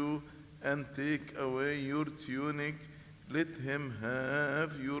sue you and take away your tunic, let him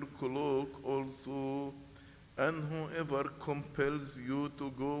have your cloak also. And whoever compels you to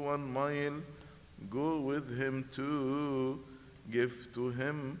go 1 mile, go with him too. Give to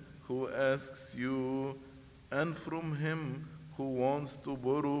him who asks you, and from him who wants to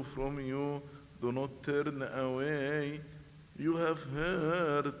borrow from you, do not turn away. You have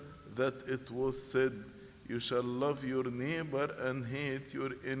heard that it was said, you shall love your neighbor and hate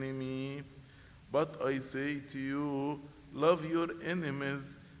your enemy. But I say to you, love your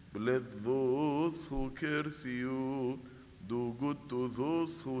enemies, bless those who curse you, do good to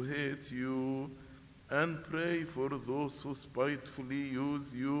those who hate you, and pray for those who spitefully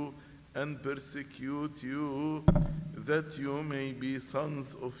use you and persecute you, that you may be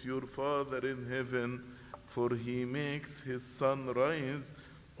sons of your Father in heaven, for he makes his sun rise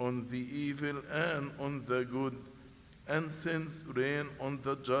on the evil and on the good, and sends rain on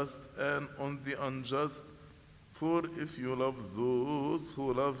the just and on the unjust. For if you love those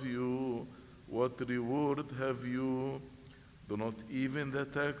who love you, what reward have you? Do not even the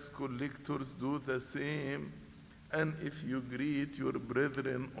tax collectors do the same? And if you greet your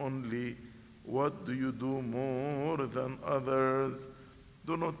brethren only, what do you do more than others?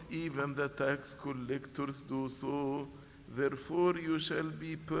 Do not even the tax collectors do so? Therefore you shall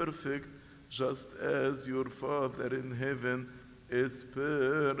be perfect, just as your Father in heaven is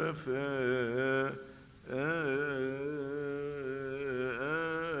perfect.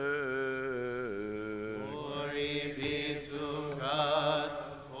 Glory be to God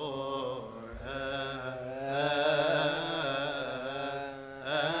forever.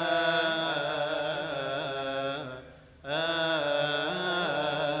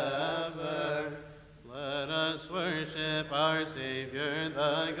 Let us worship our Savior,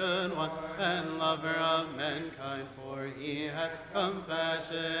 the good one and lover of mankind, for he had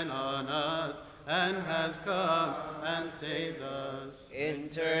compassion on us and has come and saved us.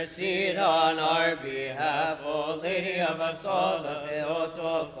 Intercede on our behalf, O Lady of us all, the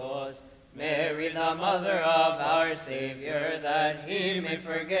Theotokos, Mary, the mother of our Savior, that he may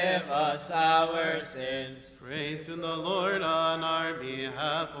forgive us our sins. Pray to the Lord on our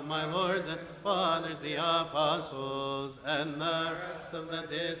behalf, O my lords and fathers, the apostles, and the rest of the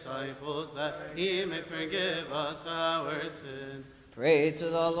disciples, that he may forgive us our sins. Pray to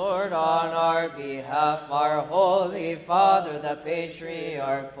the Lord on our behalf, our Holy Father, the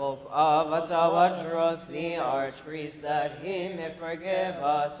Patriarch, Pope of Atawadros, the Archpriest, that he may forgive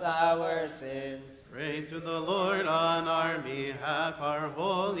us our sins. Pray to the Lord on our behalf, our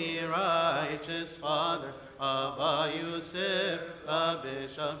holy, righteous Father, Abba Youssef, the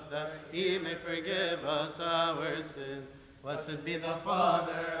Bishop, that he may forgive us our sins. Blessed be the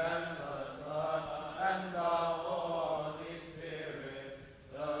Father, and the Son, and the Holy Spirit,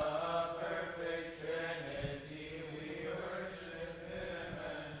 the perfect Trinity. We worship him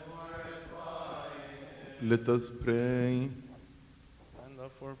and glorify him. Let us pray. And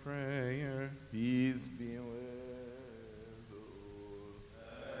for prayer. Peace be with all.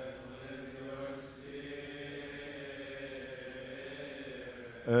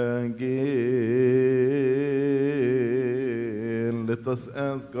 Again, let us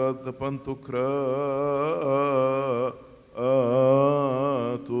ask God the Pantocrator,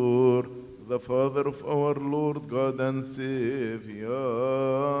 the Father of our Lord God and Savior,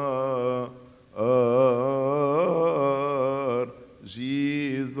 our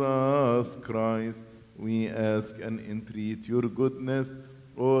Jesus Christ. We ask and entreat your goodness,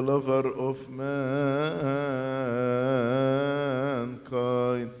 O lover of mankind.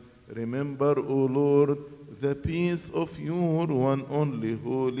 Remember, O Lord, the peace of your one only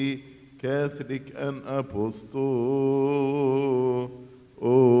holy, Catholic and Apostolic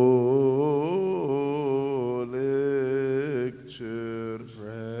Church.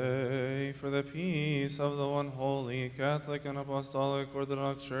 Pray for the peace of the one holy, Catholic and Apostolic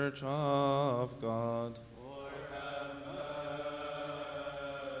Orthodox Church of God.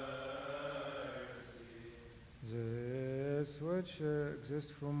 This which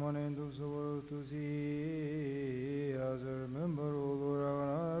exists from one end of the world to the other. Remember, O Lord,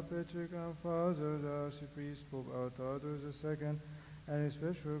 our Patriarch and Father, the Archpriest, Pope Theodorus II, and his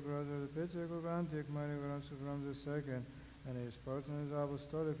special brother, the Patriarch of Antioch, Mary Franciscan II, and his partner in the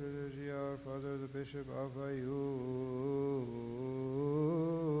Apostolic Liturgy, our Father, the Bishop of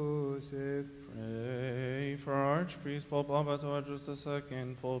Youssef. Pray for our Archpriest, Pope Theodorus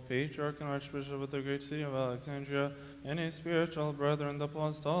II, Pope Patriarch and Archbishop of the great city of Alexandria, and his spiritual brother in the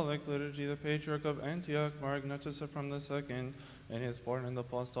Apostolic Liturgy, the Patriarch of Antioch, Mark Ignatius from II, and his partner in the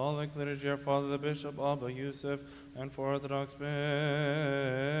Apostolic Liturgy, our Father, the Bishop Abba Youssef, and for Orthodox bishops.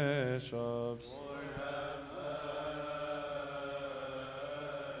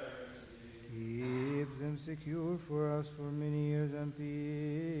 Keep them secure for us for many years and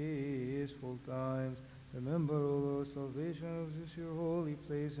peaceful times. Remember, O Lord, salvation of this your holy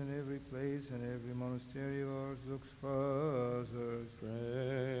place and every monastery of our Orthodox fathers.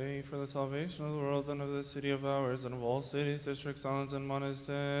 Pray for the salvation of the world and of this city of ours and of all cities, districts, islands, and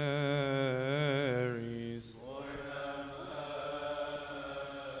monasteries.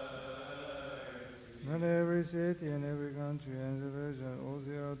 And every city and every country and the virgin, all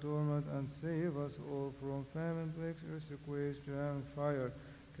they are dormant, and save us all from famine, plagues, earthquakes, drought, fire,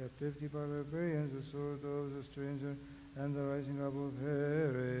 captivity by barbarians, the sword of the stranger, and the rising up of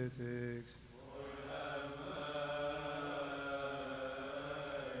heretics.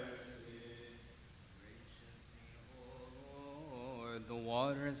 Lord, the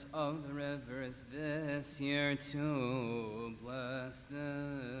waters of the rivers this year to bless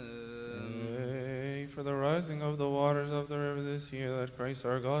them. Pray for the rising of the waters of the river this year, that Christ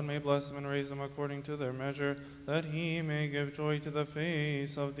our God may bless them and raise them according to their measure, that he may give joy to the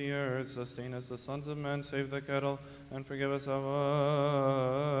face of the earth, sustain us the sons of men, save the cattle, and forgive us of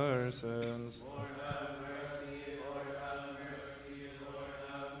our sins. Lord, have mercy, Lord, have mercy, Lord,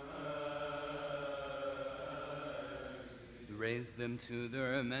 have mercy. Raise them to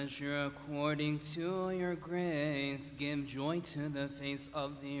their measure according to your grace. Give joy to the face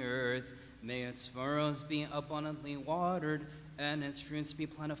of the earth. May its furrows be abundantly watered, and its fruits be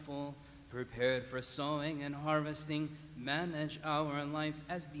plentiful. Prepared for sowing and harvesting, manage our life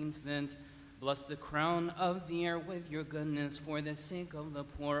as deemed fit. Bless the crown of the year with your goodness for the sake of the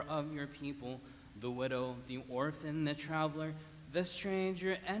poor of your people, the widow, the orphan, the traveler, the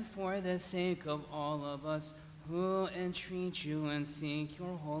stranger, and for the sake of all of us who entreat you and seek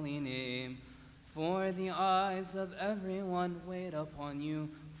your holy name. For the eyes of everyone wait upon you,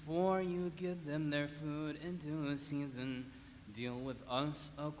 for you give them their food in due season. Deal with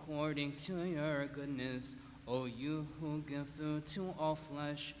us according to your goodness, O you who give food to all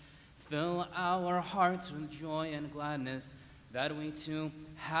flesh. Fill our hearts with joy and gladness, that we too,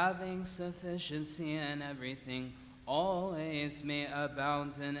 having sufficiency in everything, always may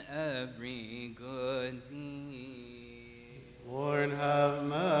abound in every good deed. Lord, have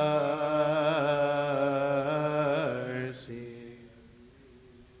mercy.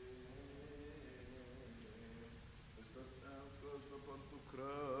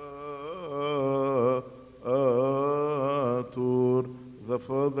 The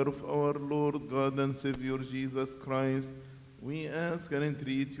Father of our Lord God and Savior Jesus Christ, we ask and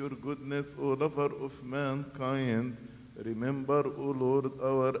entreat your goodness, O lover of mankind. Remember, O Lord,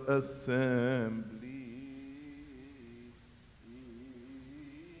 our assembly.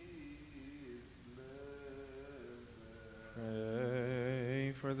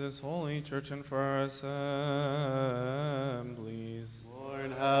 Pray for this holy church and for our assemblies.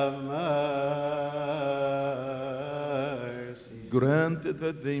 Lord, have mercy. Grant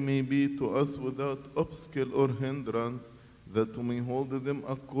that they may be to us without obstacle or hindrance, that we may hold them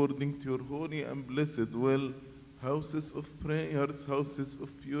according to your holy and blessed will, houses of prayers, houses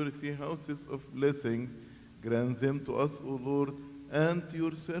of purity, houses of blessings. Grant them to us, O Lord, and to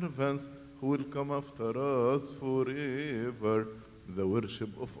your servants who will come after us forever. The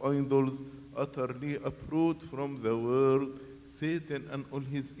worship of idols utterly uproot from the world. Satan and all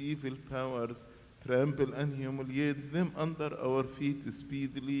his evil powers, trample and humiliate them under our feet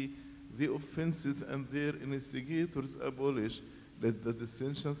speedily. the offenses and their instigators abolish. Let the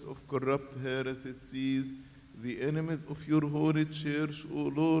dissensions of corrupt heresies cease. The enemies of your holy church,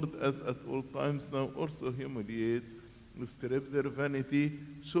 O Lord, as at all times now also humiliate, strip their vanity,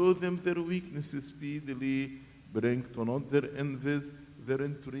 show them their weaknesses speedily, bring to naught their envies, their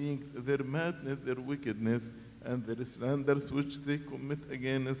intrigue, their madness, their wickedness, and their slanders which they commit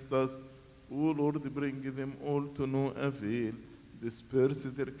against us. O Lord, bring them all to no avail. Disperse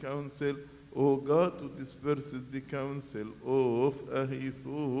their counsel, O God, who disperses the counsel of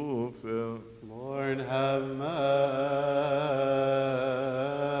Ahithophel. Lord, have mercy.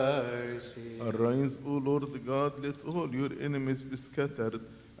 Arise, O Lord God, let all your enemies be scattered,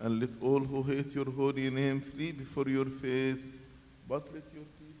 and let all who hate your holy name flee before your face. But let your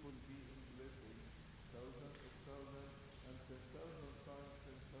people be in blessing, thousands of thousands, and 10,000 times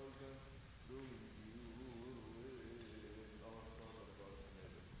 10,000, doing your will. Our Father who art in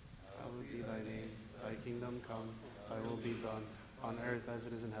heaven. Hallowed be thy name, thy kingdom come, thy will be done, on earth as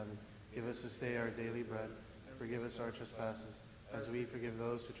it is in heaven. Give us this day our daily bread, and forgive us our trespasses, as we forgive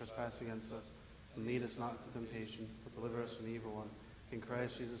those who trespass against us. And lead us not into temptation, but deliver us from the evil one. In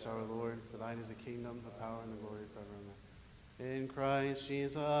Christ Jesus our Lord, for thine is the kingdom, the power, and the glory forever. Amen. In Christ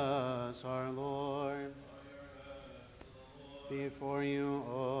Jesus our Lord, before you,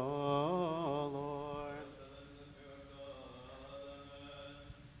 O Lord,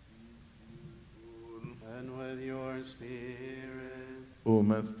 and with your spirit. O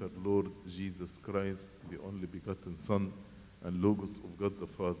Master, Lord Jesus Christ, the only begotten Son, and Logos of God the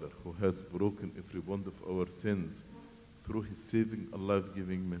Father, who has broken every bond of our sins through his saving and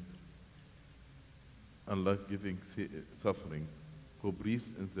life-giving mercy and life-giving suffering, who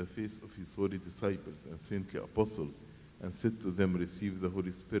breathed in the face of his holy disciples and saintly apostles, and said to them, receive the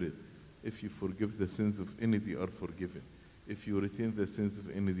Holy Spirit. If you forgive the sins of any, they are forgiven. If you retain the sins of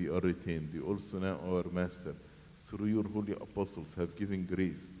any, they are retained. They also now, our Master, through your holy apostles, have given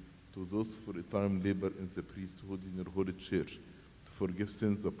grace to those for a time labor in the priesthood in your holy church, to forgive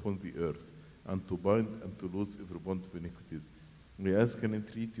sins upon the earth, and to bind and to loose every bond of iniquities. We ask and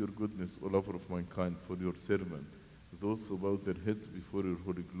entreat your goodness, O lover of mankind, for your servant, those who bow their heads before your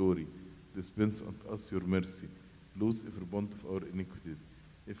holy glory. Dispense unto us your mercy. Loose every bond of our iniquities.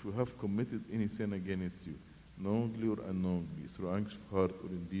 If we have committed any sin against you, knowingly or unknowingly, through anxious heart or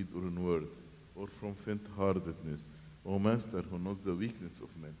in deed or in word, or from faint-heartedness, O Master, who knows the weakness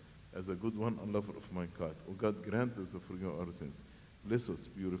of men, as a good one and lover of mankind, O God, grant us to forgive our sins. Bless us,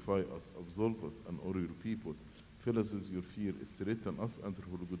 purify us, absolve us, and all your people. Fill us with your fear, strengthen us under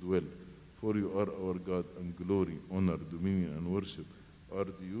your goodwill. For you are our God, and glory, honor, dominion, and worship are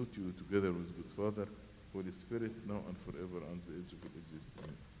due to you together with good Father, Holy Spirit, now and forever, and the age of ages.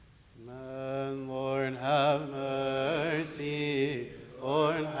 Amen. Amen. Lord, have mercy.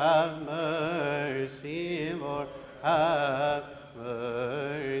 Lord, have mercy. Lord, have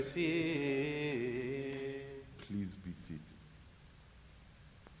mercy. Please be seated.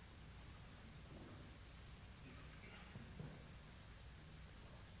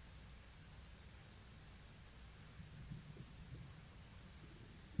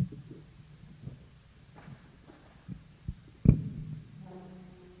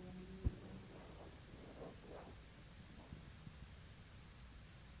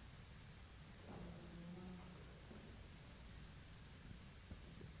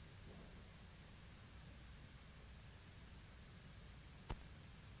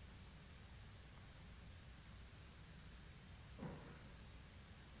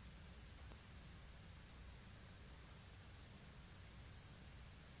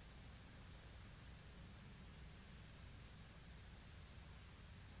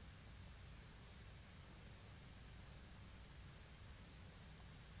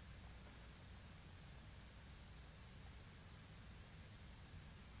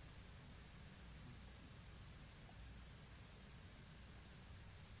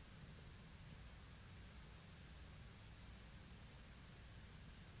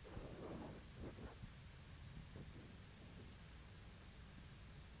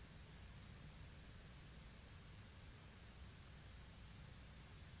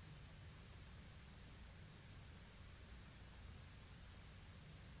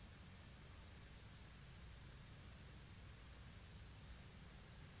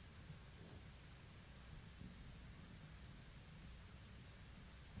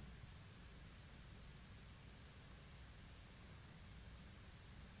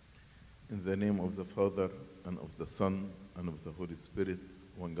 In the name of the Father, and of the Son, and of the Holy Spirit,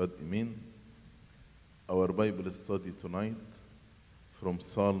 one God, Amen. Our Bible study tonight from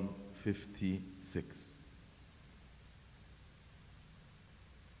Psalm 56.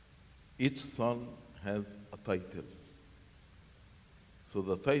 each psalm has a title. So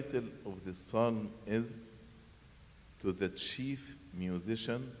the title of the psalm is "To the chief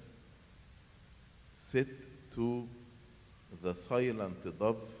musician, set to the silent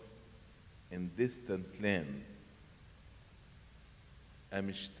dove in distant lands, a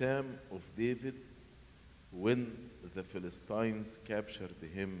mishtam of David when the Philistines captured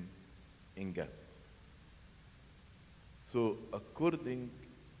him in Gath." So according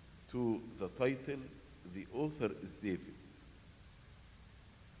to the title, the author is David.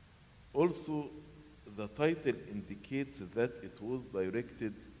 Also, the title indicates that it was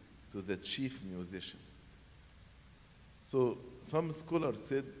directed to the chief musician. So some scholars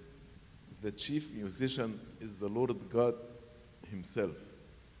said the chief musician is the Lord God himself.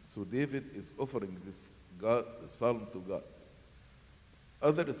 So David is offering this psalm to God.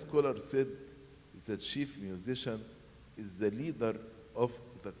 Other scholars said the chief musician is the leader of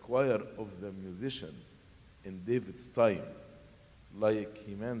the choir of the musicians in David's time, like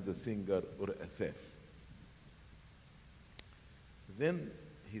Heman the singer or Asaph. Then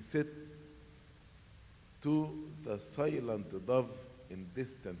he said, "To the silent dove in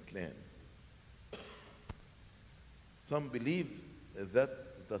distant lands." Some believe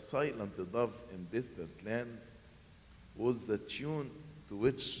that the silent dove in distant lands was the tune to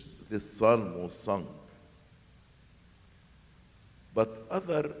which this psalm was sung. But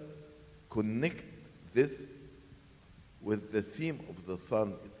others connect this with the theme of the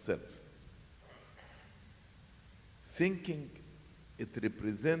psalm itself, thinking it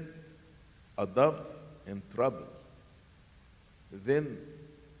represents a dove in trouble. Then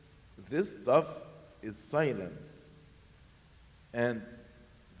this dove is silent, and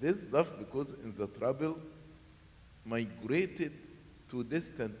this dove, because in the trouble, migrated to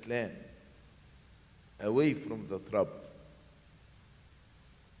distant land, away from the trouble.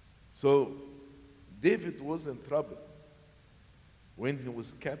 So David was in trouble when he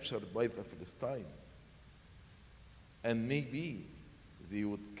was captured by the Philistines, and maybe they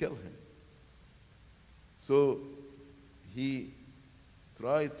would kill him. So he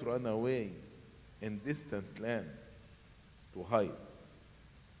tried to run away in distant land to hide.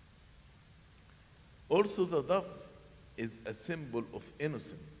 Also, the dove is a symbol of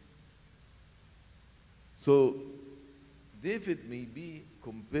innocence. So David may be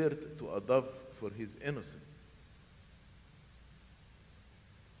compared to a dove for his innocence.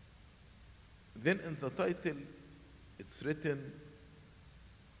 Then in the title, it's written,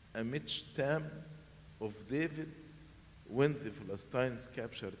 "A mishtam of David when the Philistines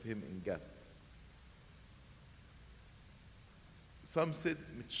captured him in Gath." Some said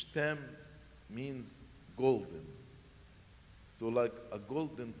mishtam means golden. So like a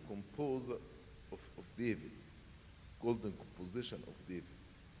golden composer of David, golden composition of David,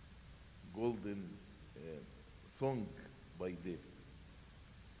 golden song by David.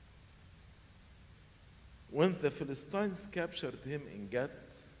 When the Philistines captured him in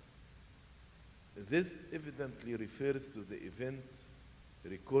Gath, this evidently refers to the event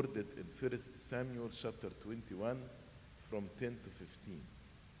recorded in 1 Samuel chapter 21 from 10 to 15.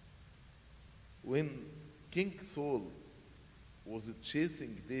 When King Saul was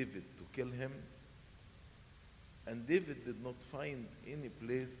chasing David to kill him, and David did not find any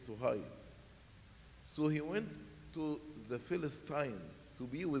place to hide. So he went to the Philistines to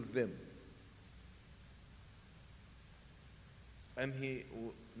be with them. And he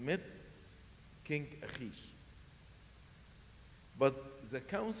met King Achish. But the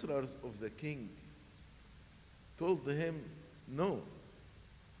counselors of the king told him, "No,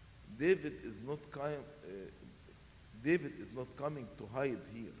 David is not coming to hide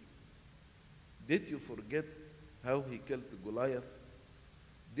here. Did you forget how he killed Goliath?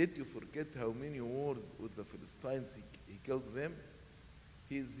 Did you forget how many wars with the Philistines he killed them?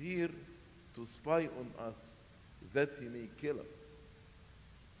 He is here to spy on us, that he may kill us."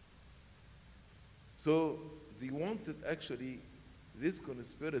 So they wanted actually this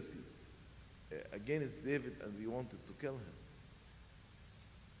conspiracy against David, and they wanted to kill him.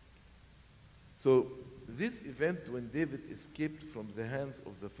 So this event, when David escaped from the hands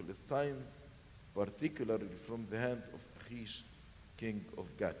of the Philistines, particularly from the hand of Achish, king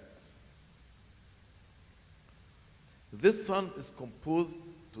of Gath. This psalm is composed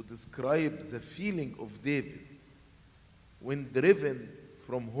to describe the feeling of David when driven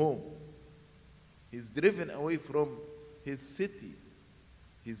from home. He's driven away from his city,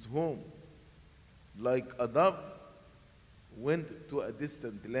 his home, like a dove went to a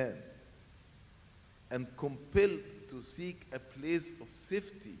distant land and compelled to seek a place of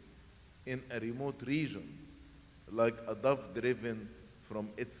safety in a remote region, like a dove driven from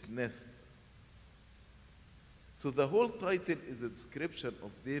its nest. So the whole title is a description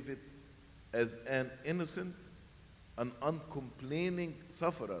of David as an innocent, an uncomplaining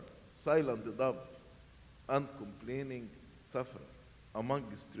sufferer, silent dove, uncomplaining sufferer among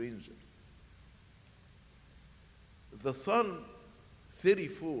strangers. The Psalm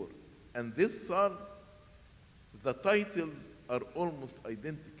 34 and this Psalm, the titles are almost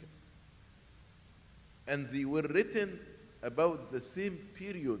identical. And they were written about the same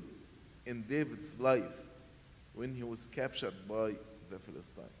period in David's life when he was captured by the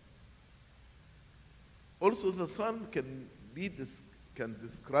Philistines. Also, the Psalm can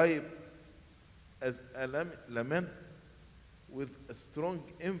describe as a lament with a strong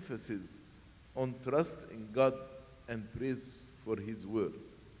emphasis on trust in God and praise for His word.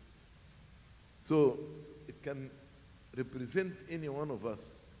 So it can represent any one of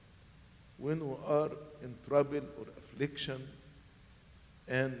us when we are in trouble or affliction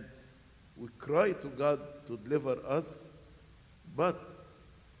and we cry to God to deliver us, but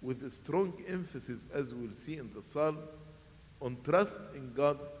with a strong emphasis, as we'll see in the Psalm, on trust in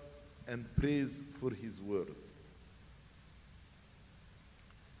God and praise for His word.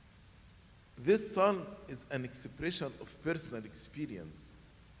 This Psalm is an expression of personal experience.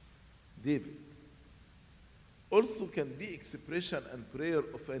 David also can be expression and prayer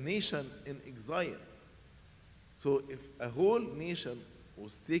of a nation in exile. So if a whole nation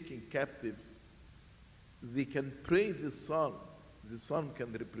was taken captive, they can pray this psalm. The psalm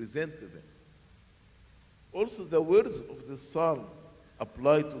can represent them. Also, the words of the psalm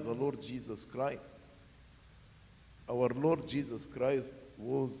apply to the Lord Jesus Christ. Our Lord Jesus Christ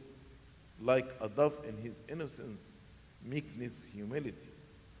was like a dove in his innocence, meekness, humility.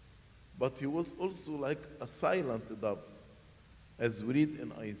 But he was also like a silent dove. As we read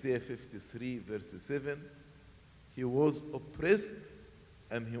in Isaiah 53, verse 7, he was oppressed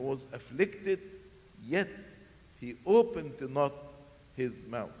and he was afflicted, yet he opened not his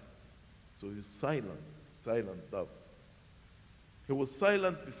mouth. So he's silent dove. He was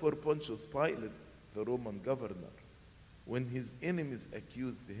silent before Pontius Pilate, the Roman governor, when his enemies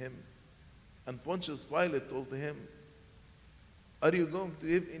accused him. And Pontius Pilate told him, "Are you going to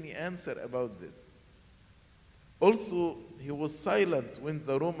give any answer about this?" Also, he was silent when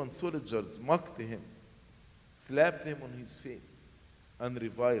the Roman soldiers mocked him, slapped him on his face, and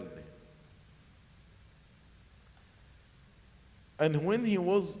reviled him. And when he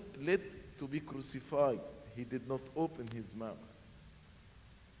was led to be crucified, he did not open his mouth.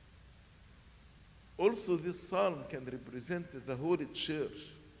 Also, this psalm can represent the Holy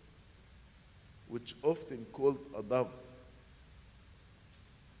Church, which often called a dove.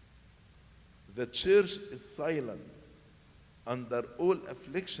 The church is silent under all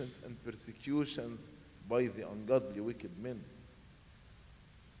afflictions and persecutions by the ungodly wicked men.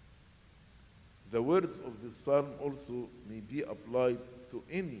 The words of this psalm also may be applied to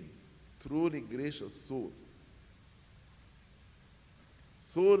any truly gracious soul.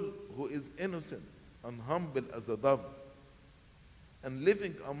 Soul who is innocent and humble as a dove and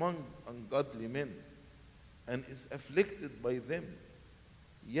living among ungodly men and is afflicted by them,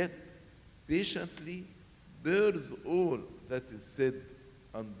 yet patiently bears all that is said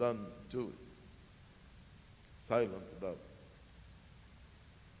and done to it. Silent dove.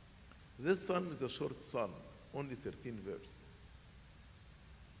 This psalm is a short psalm, only 13 verses.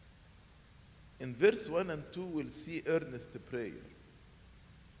 In verse 1 and 2, we'll see earnest prayer.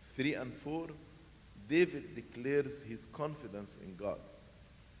 3 and 4, David declares his confidence in God.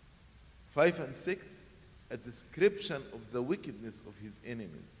 5 and 6, a description of the wickedness of his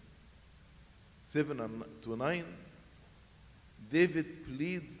enemies. 7 to 9, David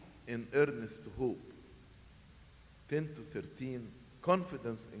pleads in earnest hope. 10 to 13,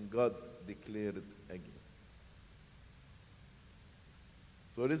 confidence in God declared again.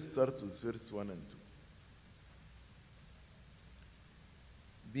 So let's start with verse 1 and 2.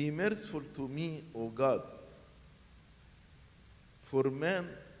 Be merciful to me, O God, for man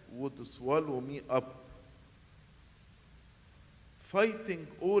would swallow me up. Fighting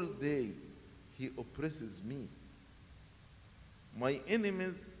all day, he oppresses me. My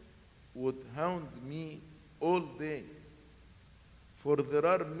enemies would hound me all day, for there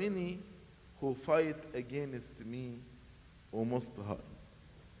are many who fight against me, O Most High.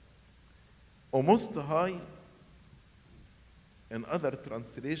 O Most High, in other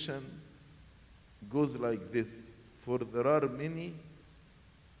translation, goes like this: for there are many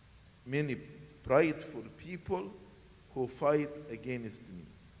prideful people who fight against me.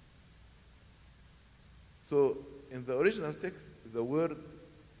 So in the original text, the word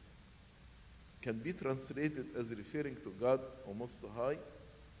can be translated as referring to God or Most High,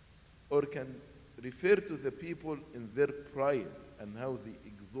 or can refer to the people in their pride and how they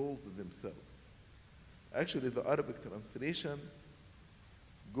exalt themselves. Actually, the Arabic translation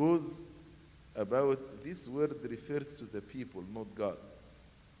goes about this word refers to the people, not God.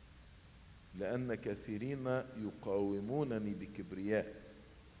 لأن كثيرين يقاومونني بكبرياء.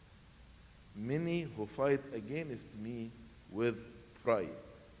 Many who fight against me with pride.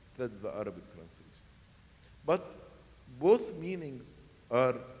 That's the Arabic translation. But both meanings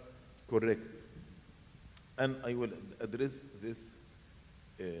are correct. And I will address this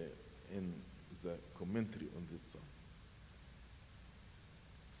in the commentary on this psalm.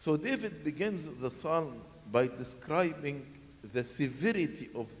 So David begins the psalm by describing the severity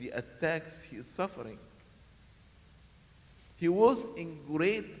of the attacks he is suffering. He was in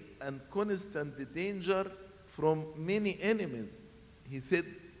great and constant danger from many enemies. He said,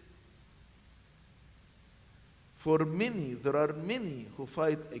 for many, there are many who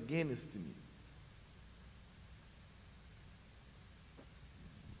fight against me.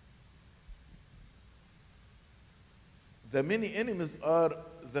 The many enemies are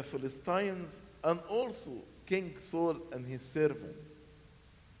the Philistines and also King Saul and his servants.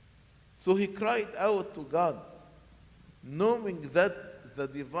 So he cried out to God, knowing that the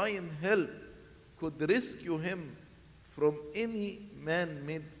divine help could rescue him from any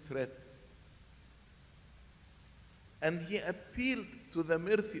man-made threat. And he appealed to the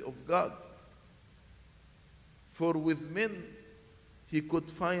mercy of God. For with men he could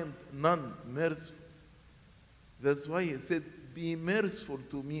find none merciful. That's why he said, be merciful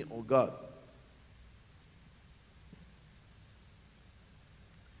to me, O God.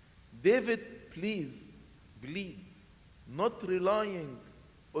 David pleads, not relying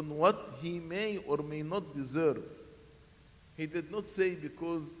on what he may or may not deserve. He did not say,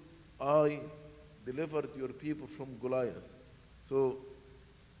 because I delivered your people from Goliath, so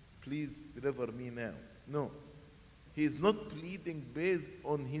please deliver me now. No. He is not pleading based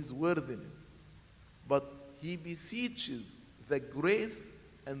on his worthiness, but he beseeches the grace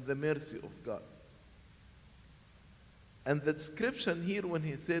and the mercy of God. And the description here when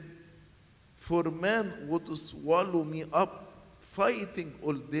he said, for man would swallow me up, fighting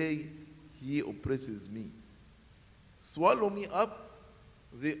all day, he oppresses me. Swallow me up,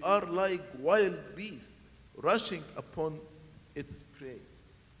 they are like wild beasts rushing upon its prey.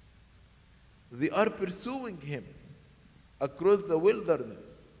 They are pursuing him across the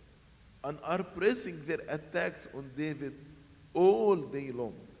wilderness and are pressing their attacks on David all day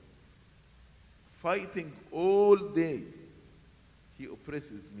long. Fighting all day, he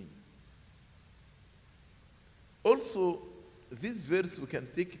oppresses me. Also, this verse we can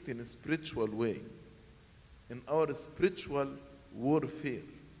take it in a spiritual way, in our spiritual warfare.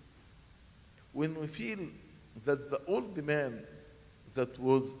 When we feel that the old man that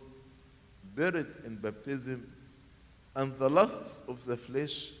was buried in baptism and the lusts of the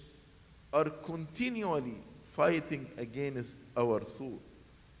flesh are continually fighting against our soul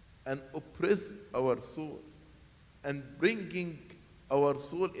and oppress our soul and bringing our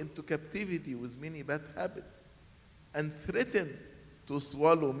soul into captivity with many bad habits and threaten to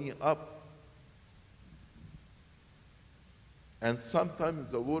swallow me up. And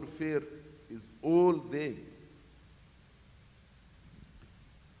sometimes the warfare is all day.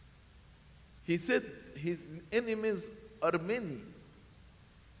 He said his enemies are many.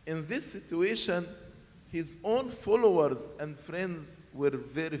 In this situation, his own followers and friends were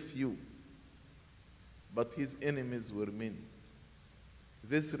very few, but his enemies were many.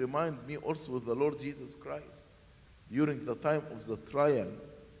 This reminds me also of the Lord Jesus Christ. During the time of the trial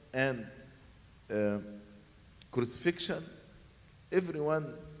and crucifixion,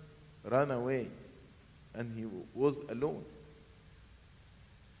 everyone ran away and he was alone.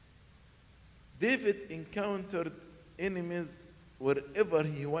 David encountered enemies wherever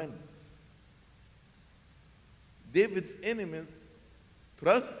he went. David's enemies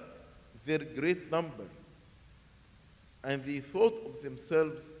trust their great numbers, and they thought of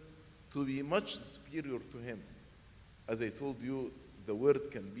themselves to be much superior to him. As I told you, the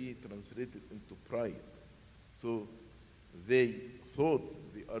word can be translated into pride. So they thought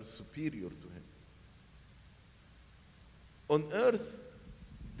they are superior to him. On earth,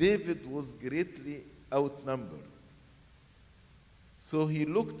 David was greatly outnumbered. So he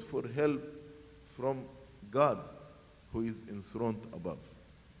looked for help from God, who is enthroned above.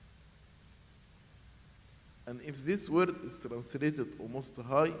 And if this word is translated O Most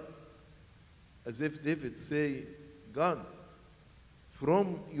High, as if David say, God,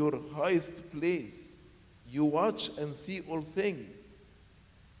 from your highest place, you watch and see all things.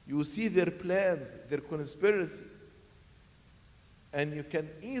 You see their plans, their conspiracy, and you can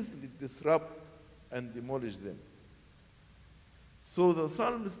easily disrupt and demolish them. So the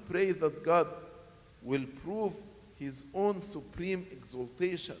psalmist prays that God will prove his own supreme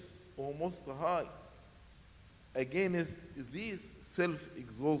exaltation, O Most High, against these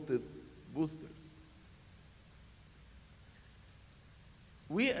self-exalted boasters.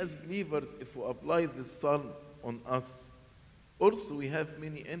 We as believers, if we apply this psalm on us, also we have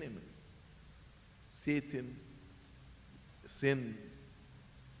many enemies. Satan, sin,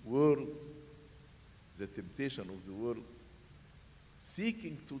 world, the temptation of the world,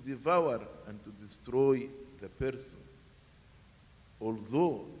 seeking to devour and to destroy the person,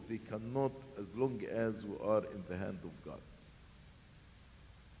 although they cannot as long as we are in the hand of God.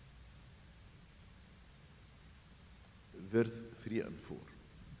 Verse 3 and 4.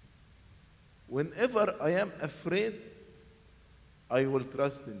 Whenever I am afraid, I will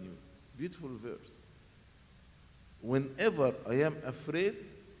trust in you. Beautiful verse. Whenever I am afraid,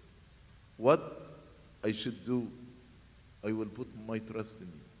 what I should do, I will put my trust in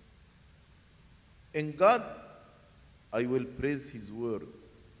you. In God, I will praise his word.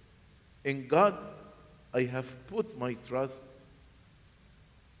 In God, I have put my trust.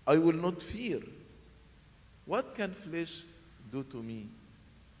 I will not fear. What can flesh do to me?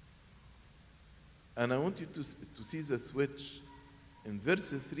 And I want you to see the switch. In verse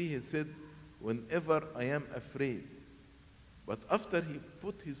 3, he said, whenever I am afraid. But after he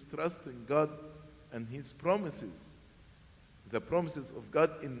put his trust in God and his promises, the promises of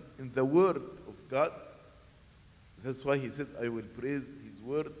God in the word of God, that's why he said, I will praise his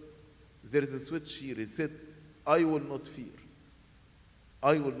word. There is a switch here. He said, I will not fear.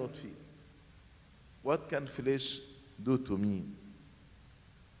 I will not fear. What can flesh do to me?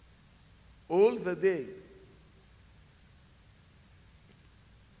 All the day,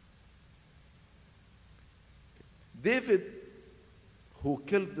 David, who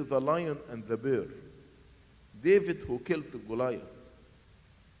killed the lion and the bear, David, who killed Goliath,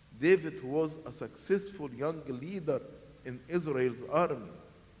 David, who was a successful young leader in Israel's army,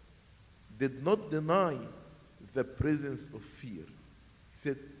 did not deny the presence of fear. He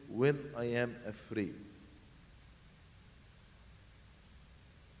said, when I am afraid.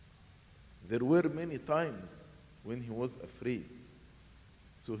 There were many times when he was afraid.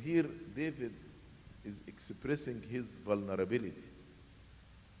 So here David is expressing his vulnerability.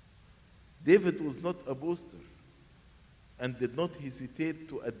 David was not a boaster and did not hesitate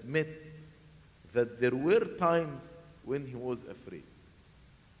to admit that there were times when he was afraid.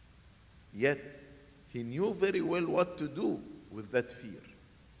 Yet he knew very well what to do with that fear,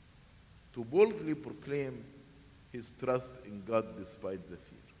 to boldly proclaim his trust in God despite the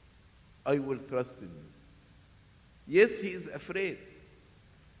fear. I will trust in you. Yes, he is afraid,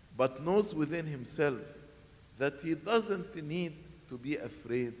 but knows within himself that he doesn't need to be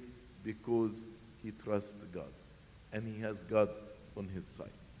afraid because he trusts God and he has God on his side.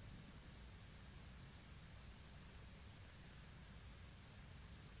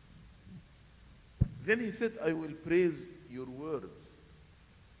 Then he said, I will praise your words.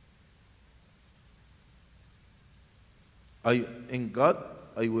 In God,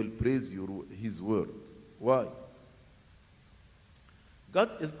 I will praise his word. Why? God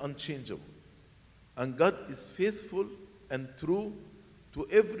is unchangeable, and God is faithful and true to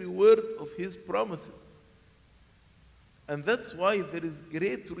every word of his promises. And that's why there is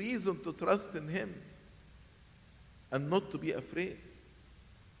great reason to trust in him and not to be afraid.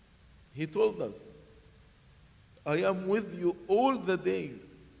 He told us, I am with you all the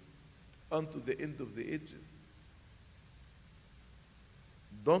days unto the end of the ages.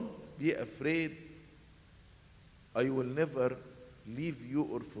 Don't be afraid. I will never leave you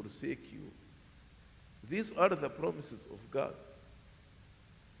or forsake you. These are the promises of God.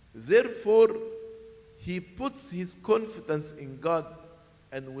 Therefore, he puts his confidence in God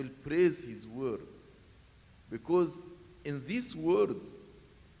and will praise his word. Because in these words,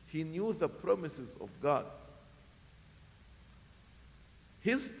 he knew the promises of God.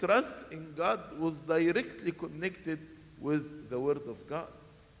 His trust in God was directly connected with the word of God.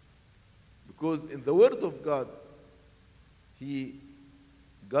 Because in the word of God, he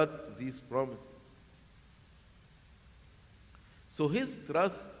got these promises. So his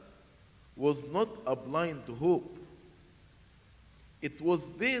trust was not a blind hope. It was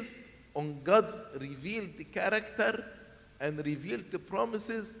based on God's revealed character and revealed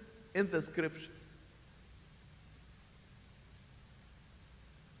promises in the scripture.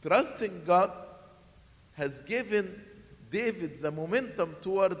 Trusting God has given David the momentum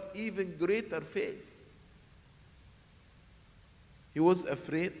toward even greater faith. He was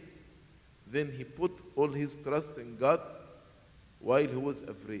afraid. Then he put all his trust in God while he was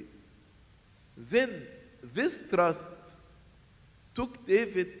afraid. Then this trust took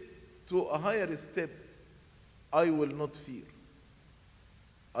David to a higher step. I will not fear.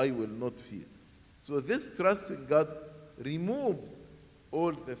 I will not fear. So this trust in God removed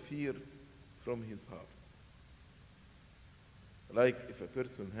all the fear from his heart. Like if a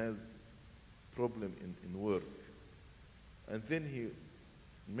person has problem in work, and then he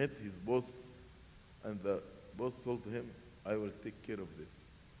met his boss, and the boss told him, I will take care of this.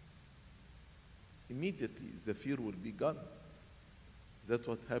 Immediately, the fear will be gone. That's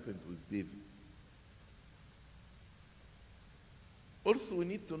what happened with David. Also, we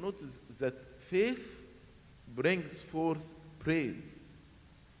need to notice that faith brings forth praise.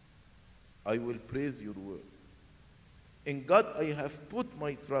 I will praise your word. In God I have put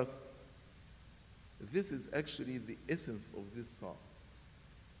my trust. This is actually the essence of this psalm.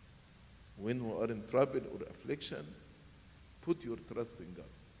 When we are in trouble or affliction, put your trust in God.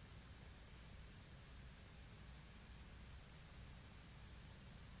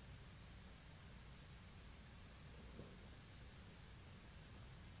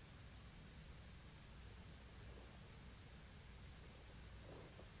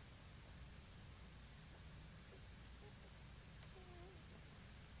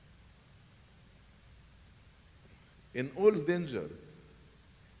 In all dangers,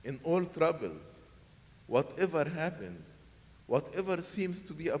 in all troubles, whatever happens, whatever seems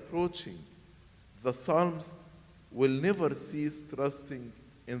to be approaching, the Psalms will never cease trusting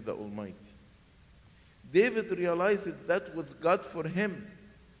in the Almighty. David realized that with God for him,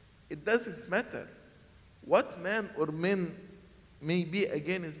 it doesn't matter what man or men may be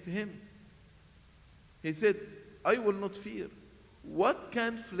against him. He said, I will not fear. What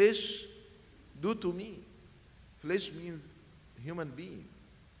can flesh do to me? Flesh means human being.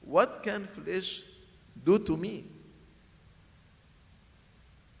 What can flesh do to me?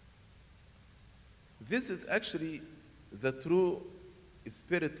 This is actually the true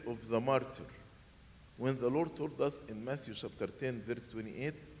spirit of the martyr. When the Lord told us in Matthew chapter 10, verse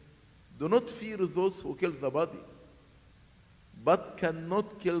 28, do not fear those who kill the body, but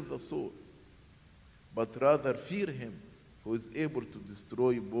cannot kill the soul, but rather fear him who is able to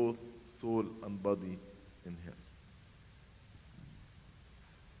destroy both soul and body in hell.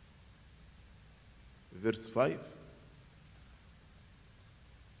 Verse 5.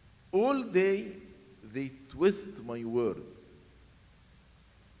 All day they twist my words.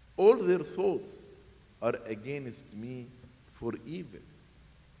 All their thoughts are against me for evil.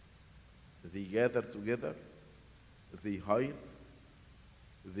 They gather together, they hide,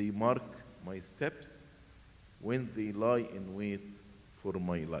 they mark my steps when they lie in wait for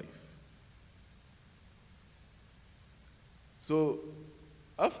my life. So,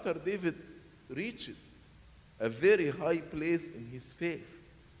 after David reached a very high place in his faith,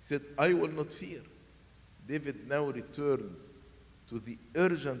 he said, I will not fear. David now returns to the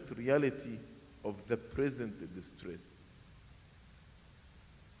urgent reality of the present distress.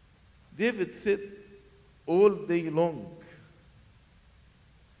 David said all day long,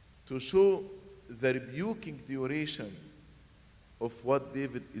 to show the rebuking duration of what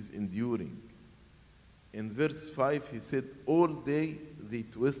David is enduring. In verse 5, he said, all day they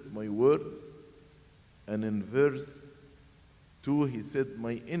twist my words. And in verse 2, he said,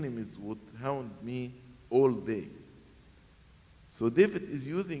 my enemies would hound me all day. So David is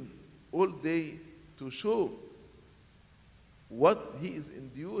using all day to show what he is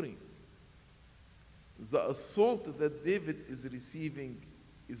enduring. The assault that David is receiving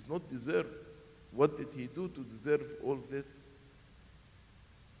is not deserved. What did he do to deserve all this?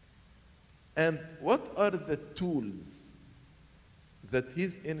 And what are the tools that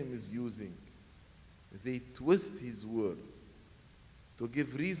his enemies using? They twist his words to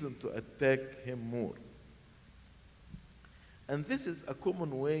give reason to attack him more. And this is a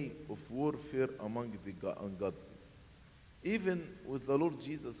common way of warfare among the ungodly. Even with the Lord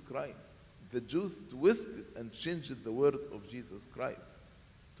Jesus Christ, the Jews twisted and changed the word of Jesus Christ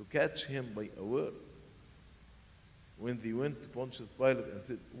to catch him by a word. When they went to Pontius Pilate and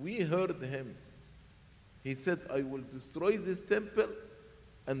said, we heard him. He said, I will destroy this temple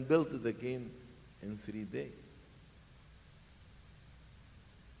and build it again in 3 days.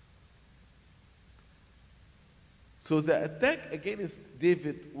 So the attack against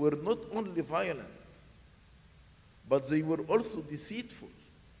David were not only violent, but they were also deceitful,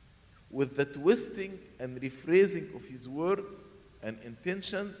 with the twisting and rephrasing of his words and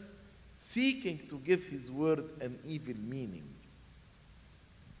intentions, seeking to give his word an evil meaning.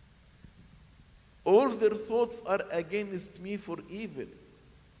 All their thoughts are against me for evil.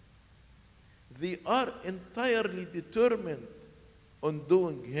 They are entirely determined on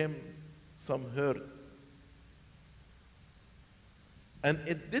doing him some hurt. And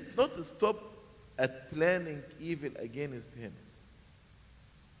it did not stop at planning evil against him.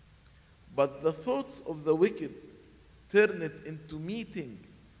 But the thoughts of the wicked turn it into meeting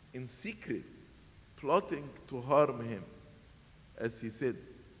in secret, plotting to harm him. As he said,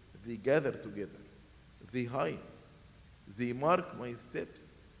 they gather together, they hide, they mark my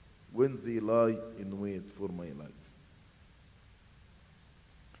steps when they lie in wait for my life.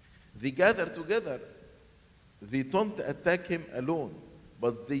 They gather together, they don't attack him alone,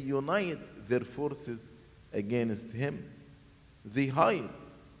 but they unite their forces against him. They hide.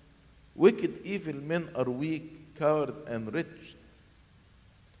 Wicked, evil men are weak, coward, and wretched.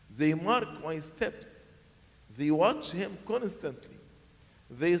 They mark my steps. They watch him constantly.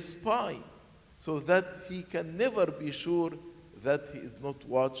 They spy so that he can never be sure that he is not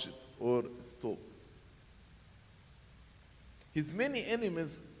watched or stalked. His many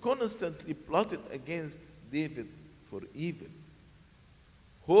enemies constantly plotted against David for evil,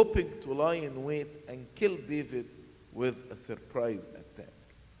 hoping to lie in wait and kill David with a surprise attack.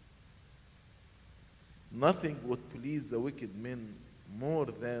 Nothing would please the wicked men more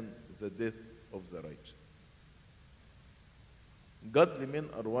than the death of the righteous. Godly men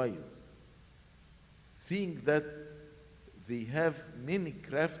are wise, seeing that they have many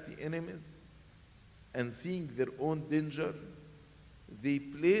crafty enemies and seeing their own danger, they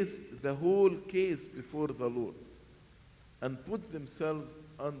place the whole case before the Lord and put themselves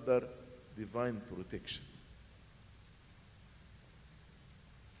under divine protection.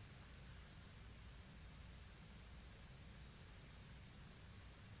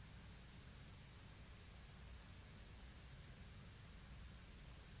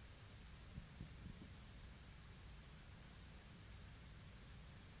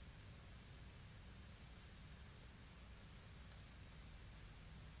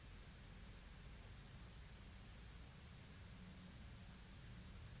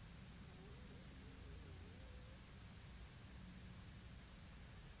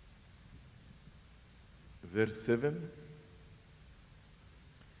 Verse 7,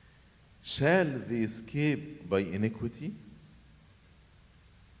 shall they escape by iniquity?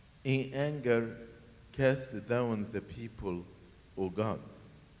 In anger cast down the people, O God.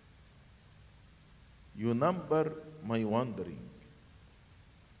 You number my wandering.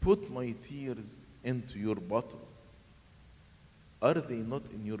 Put my tears into your bottle. Are they not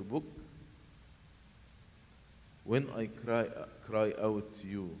in your book? When I cry out to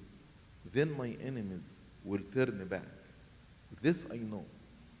you, then my enemies will turn back. This I know,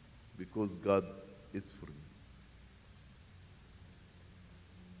 because God is for me.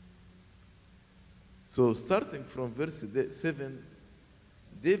 So starting from verse 7,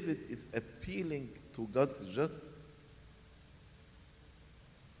 David is appealing to God's justice.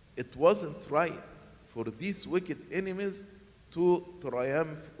 It wasn't right for these wicked enemies to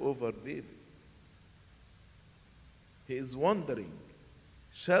triumph over David. He is wondering,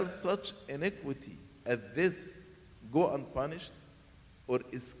 shall such iniquity as this go unpunished or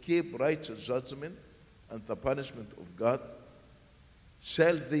escape righteous judgment and the punishment of God?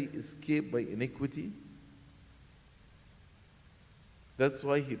 Shall they escape by iniquity? That's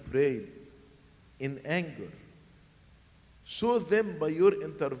why he prayed in anger. Show them by your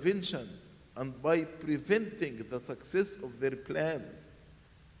intervention and by preventing the success of their plans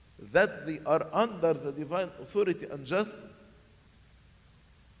that they are under the divine authority and justice.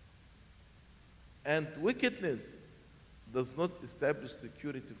 And wickedness does not establish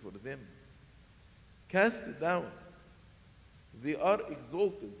security for them. Cast down. They are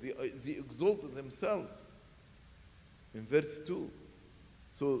exalted. They exalted themselves. In verse 2.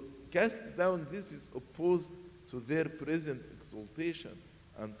 So cast down, this is opposed to their present exaltation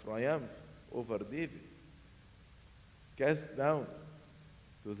and triumph over David. Cast down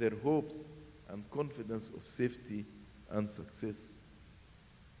to their hopes and confidence of safety and success.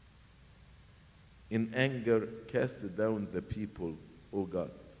 In anger, cast down the peoples, O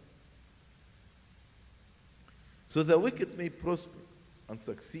God. So the wicked may prosper and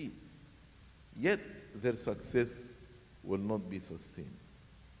succeed, yet their success will not be sustained.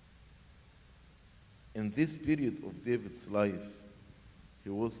 In this period of David's life, he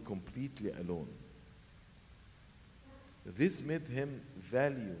was completely alone. This made him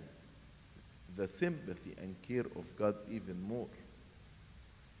value the sympathy and care of God even more.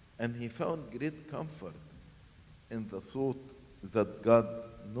 And he found great comfort in the thought that God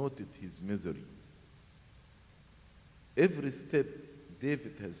noted his misery. Every step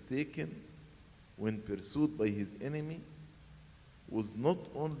David has taken when pursued by his enemy, was not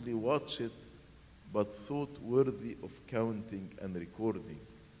only watched, but thought worthy of counting and recording.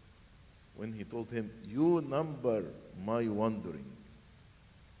 When he told him, you number my wandering.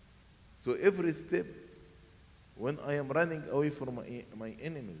 So every step, when I am running away from my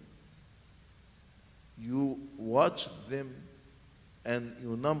enemies, you watched them and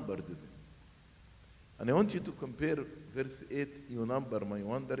you numbered them. And I want you to compare verse 8, you number my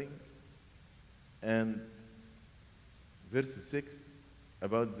wandering, and verse 6,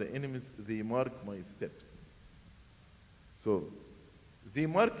 about the enemies, they mark my steps. So, they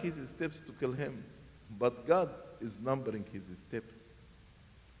mark his steps to kill him, but God is numbering his steps.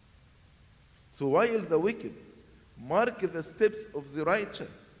 So while the wicked mark the steps of the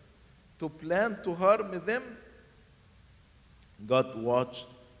righteous to plan to harm them, God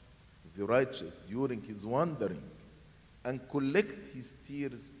watches the righteous during his wandering and collect his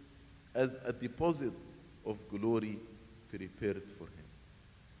tears as a deposit of glory prepared for him.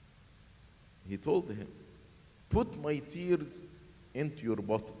 He told him, put my tears into your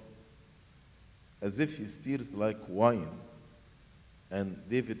bottle, as if his tears like wine. And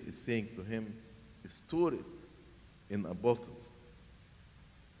David is saying to him, store it in a bottle.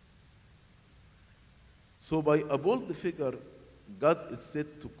 So by a bold figure, God is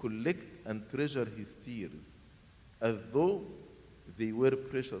said to collect and treasure his tears as though they were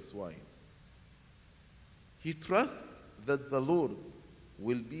precious wine. He trusts that the Lord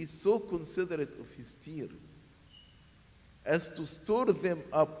will be so considerate of his tears as to store them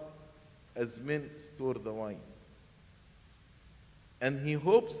up as men store the wine. And he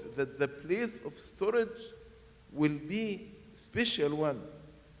hopes that the place of storage will be a special one,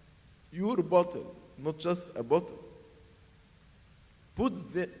 your bottle, not just a bottle.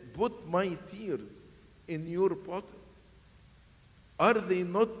 Put my tears in your bottle. Are they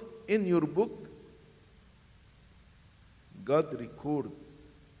not in your book? God records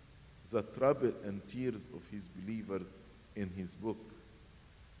the trouble and tears of his believers in his book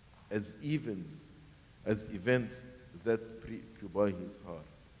as events that preoccupy his heart.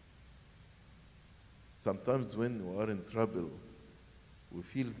 Sometimes when we are in trouble, we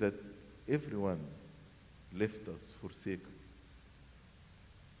feel that everyone left us, forsake us.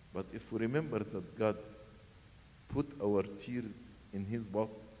 But if we remember that God put our tears in his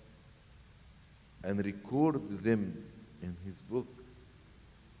bottle and record them in his book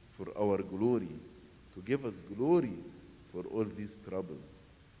for our glory, to give us glory for all these troubles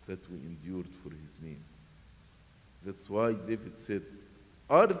that we endured for his name. That's why David said,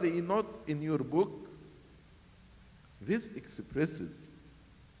 are they not in your book? This expresses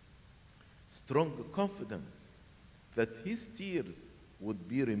strong confidence that his tears would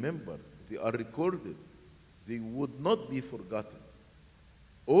be remembered. They are recorded. They would not be forgotten.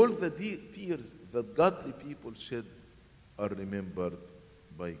 All the tears that godly people shed are remembered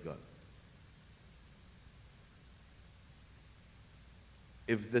by God.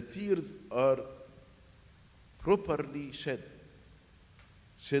 If the tears are properly shed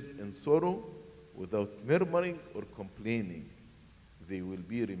in sorrow, without murmuring or complaining, they will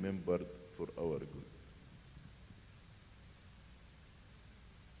be remembered for our good.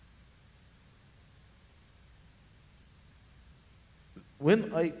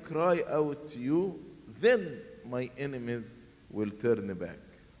 When I cry out to you, then my enemies will turn back.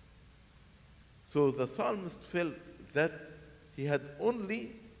 So the psalmist felt that he had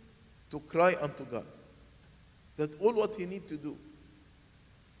only to cry unto God. That's all what he needs to do.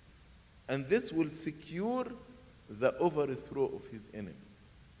 And this will secure the overthrow of his enemies.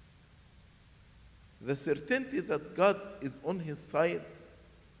 The certainty that God is on his side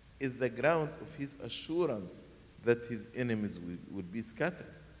is the ground of his assurance that his enemies will be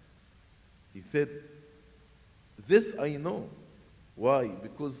scattered. He said, this I know. Why?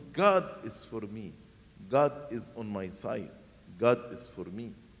 Because God is for me. God is on my side. God is for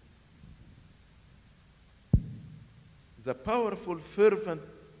me. The powerful, fervent,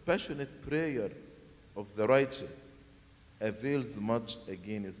 passionate prayer of the righteous avails much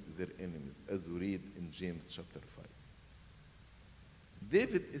against their enemies, as we read in James chapter 5.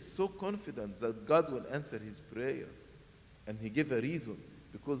 David is so confident that God will answer his prayer, and he gave a reason,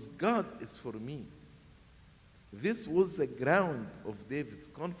 because God is for me. This was the ground of David's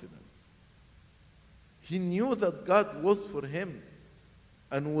confidence. He knew that God was for him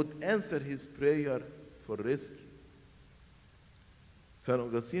and would answer his prayer for rescue. St.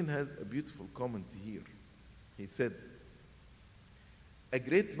 Augustine has a beautiful comment here. He said, a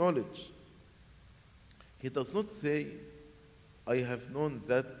great knowledge. He does not say, I have known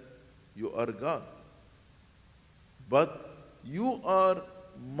that you are God, but you are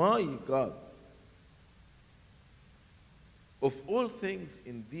my God. Of all things,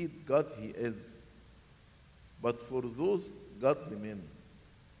 indeed, God he is. But for those godly men,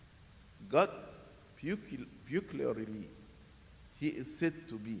 God peculiarly he is said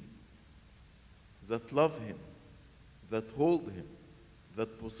to be, that love him, that hold him,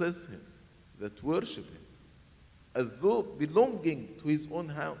 that possess him, that worship him, as though belonging to his own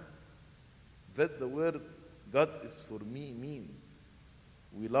house. That the word God is for me means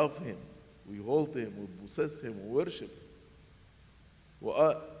we love him, we hold him, we possess him, we worship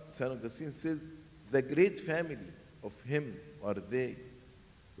him. St. Augustine says, the great family of him are they,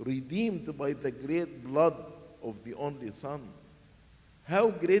 redeemed by the great blood of the only Son. How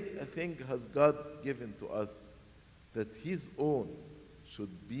great a thing has God given to us, that his own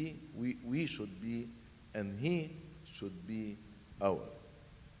should be, we should be, and he should be ours.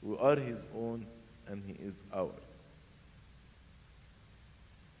 We are his own, and he is ours.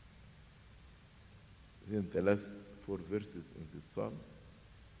 Then the last 4 verses in this psalm.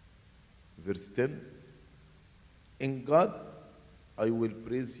 Verse 10, in God I will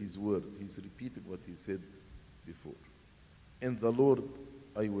praise his word. He's repeating what he said before. In the Lord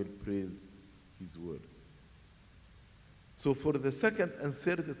I will praise his word. So for the second and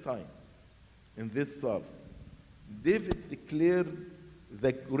third time in this psalm, David declares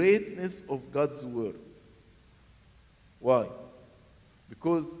the greatness of God's word. Why?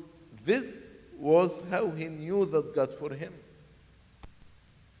 Because this was how he knew that God for him.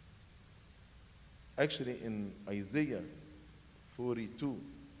 Actually, in Isaiah 42,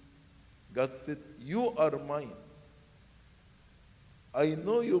 God said, you are mine. I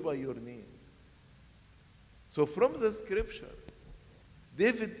know you by your name. So from the scripture,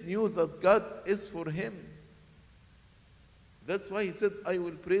 David knew that God is for him. That's why he said, I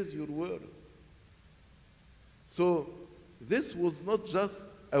will praise your word. So this was not just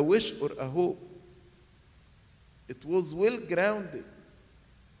a wish or a hope. It was well grounded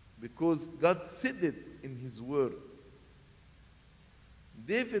because God said it in his word.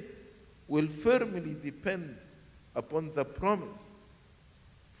 David will firmly depend upon the promise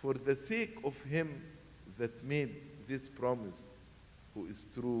for the sake of him that made this promise, who is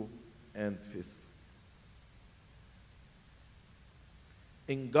true and faithful.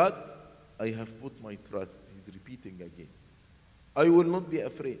 In God I have put my trust. He's repeating again. I will not be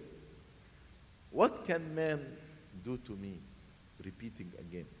afraid. What can man do to me? Repeating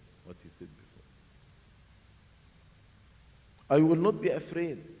again what he said before. I will not be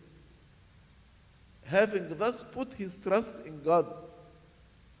afraid. Having thus put his trust in God,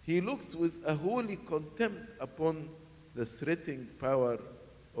 he looks with a holy contempt upon the threatening power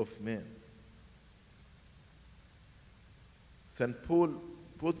of man. St. Paul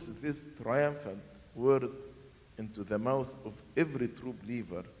puts this triumphant word into the mouth of every true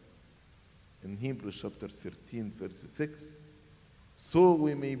believer in Hebrews chapter 13, verse 6. So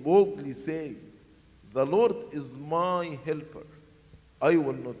we may boldly say, the Lord is my helper. I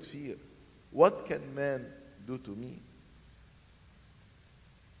will not fear. What can man do to me?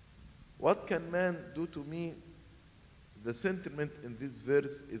 What can man do to me? The sentiment in this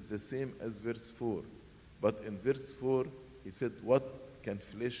verse is the same as verse 4. But in verse 4, he said, what can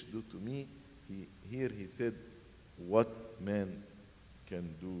flesh do to me? Here he said, what man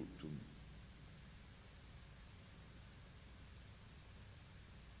can do to me?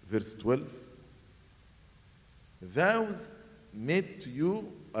 Verse 12, vows made to you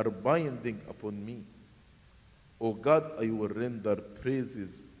are binding upon me. O God, I will render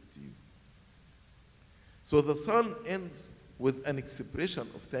praises to you. So the psalm ends with an expression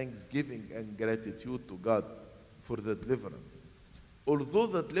of thanksgiving and gratitude to God for the deliverance. Although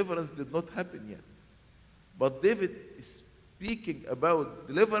the deliverance did not happen yet, but David is speaking about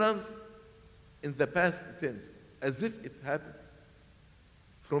deliverance in the past tense, as if it happened,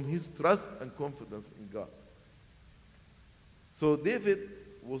 from his trust and confidence in God. So David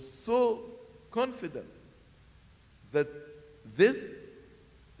was so confident that this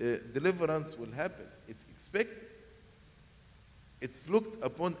deliverance will happen. It's expected. It's looked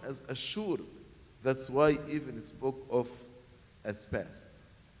upon as assured. That's why even spoke of as past.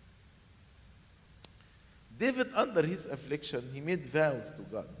 David, under his affliction, he made vows to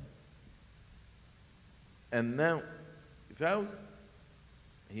God. And now, vows,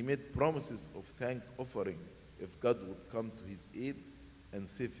 he made promises of thank offering if God would come to his aid and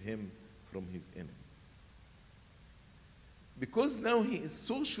save him from his enemies. Because now he is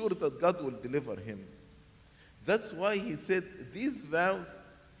so sure that God will deliver him, that's why he said these vows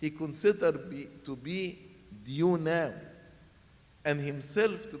he considered to be due now, and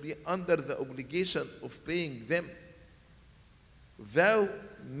himself to be under the obligation of paying them. Vow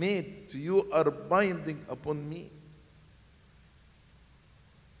made to you are binding upon me.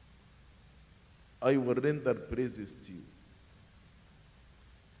 I will render praises to you.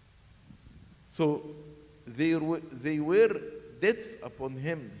 So they were debts upon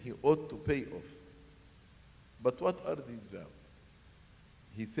him he ought to pay off. But what are these vows?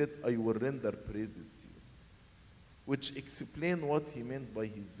 He said, I will render praises to you, which explain what he meant by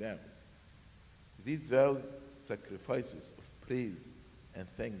his vows. These vows, sacrifices of praise and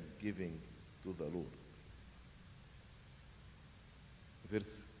thanksgiving to the Lord.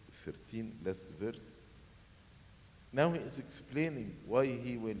 Verse 13, last verse. Now he is explaining why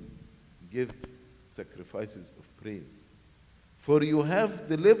he will give sacrifices of praise. For you have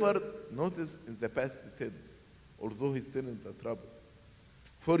delivered, notice in the past tense, although he's still in the trouble.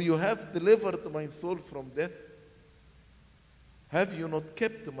 For you have delivered my soul from death. Have you not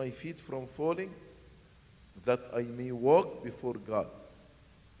kept my feet from falling, that I may walk before God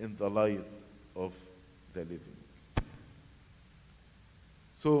in the light of the living?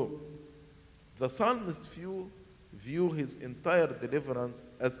 So, the psalmist view his entire deliverance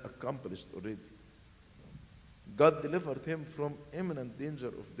as accomplished already. God delivered him from imminent danger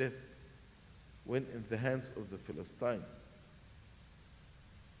of death when in the hands of the Philistines.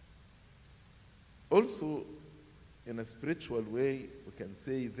 Also, in a spiritual way, we can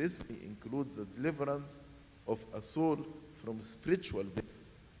say this may include the deliverance of a soul from spiritual death,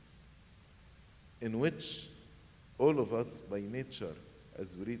 in which all of us by nature,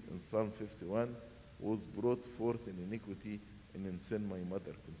 as we read in Psalm 51, was brought forth in iniquity, and in sin my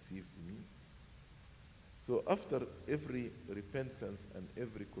mother conceived me. So after every repentance and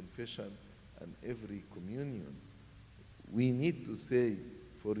every confession and every communion, we need to say,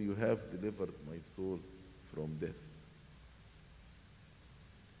 for you have delivered my soul from death.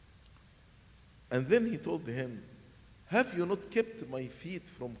 And then he told him, have you not kept my feet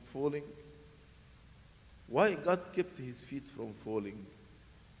from falling? Why God kept his feet from falling?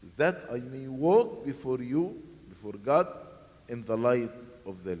 That I may walk before you, before God, in the light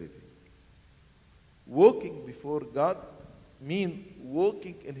of the living. Walking before God means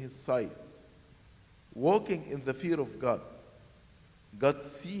walking in his sight, walking in the fear of God. God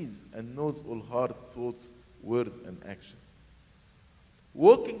sees and knows all hard thoughts, words, and action.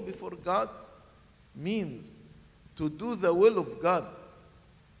 Walking before God means to do the will of God,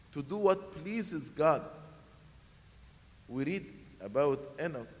 to do what pleases God. We read about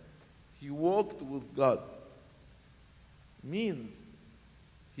Enoch. He walked with God. Means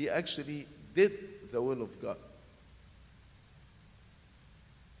he actually did the will of God.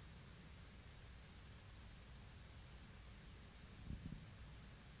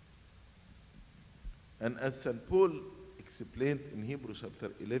 And as St. Paul explained in Hebrews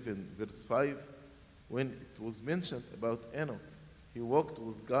chapter 11, verse 5, when it was mentioned about Enoch, he walked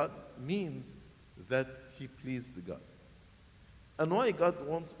with God, means that he pleased God. And why God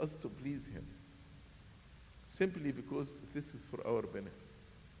wants us to please him? Simply because this is for our benefit.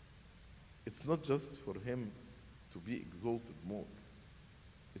 It's not just for him to be exalted more.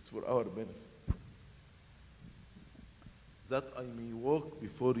 It's for our benefit. That I may walk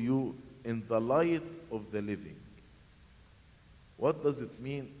before you in the light of the living. What does it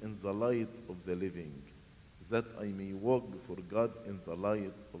mean, in the light of the living? That I may walk before God in the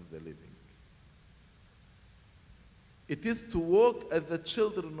light of the living. It is to walk as the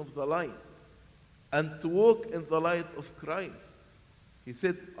children of the light and to walk in the light of Christ. He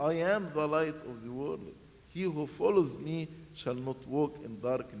said, I am the light of the world. He who follows me shall not walk in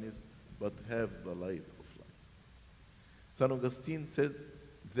darkness, but have the light of life. St. Augustine says,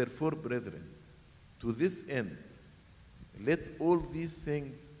 therefore, brethren, to this end, let all these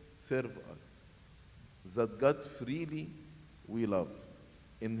things serve us, that God freely we love,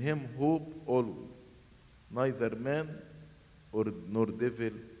 in him hope always, neither man nor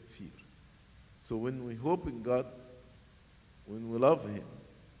devil fear. So when we hope in God, when we love him,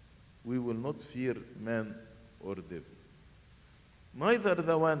 we will not fear man or devil. Neither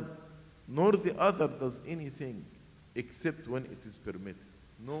the one nor the other does anything except when it is permitted.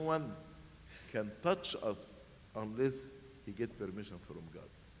 No one can touch us unless he gets permission from God.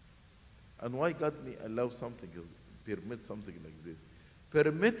 And why God may allow something, permit something like this?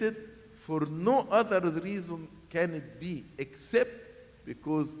 Permitted for no other reason can it be except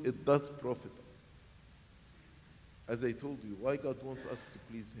because it does profit us. As I told you, why God wants us to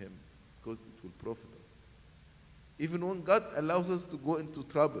please him? Because it will profit us. Even when God allows us to go into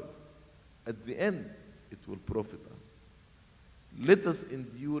trouble, at the end, it will profit us. Let us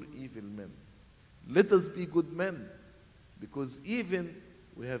endure evil men. Let us be good men, because even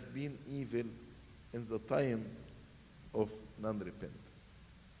we have been evil in the time of non-repentance.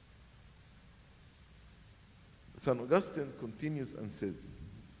 St. Augustine continues and says,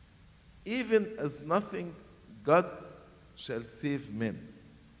 even as nothing, God shall save men.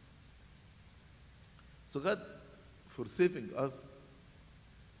 So God, for saving us,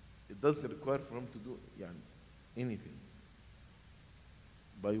 it doesn't require for him to do anything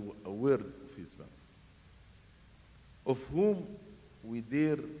by a word of his mouth. Of whom we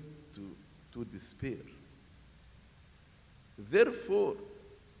dare to despair. Therefore,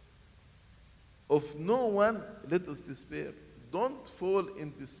 of no one let us despair. Don't fall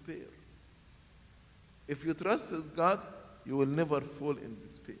in despair. If you trust in God, you will never fall in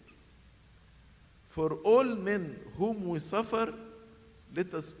despair. For all men whom we suffer,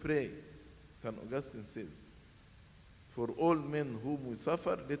 let us pray. St. Augustine says, for all men whom we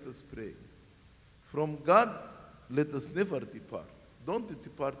suffer, let us pray. From God, let us never depart. Don't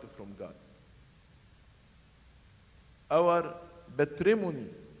depart from God. Our patrimony,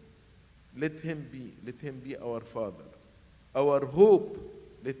 let him be our Father. Our hope,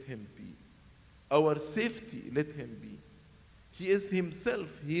 let him be. Our safety, let him be. He is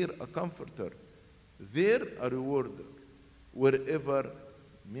himself here a comforter, there a rewarder, wherever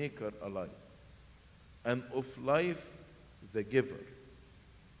maker alive, and of life the giver.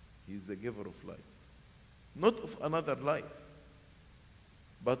 He is the giver of life. Not of another life,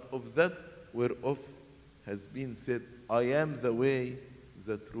 but of that whereof has been said, I am the way,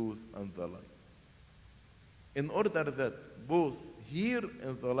 the truth, and the life. In order that both here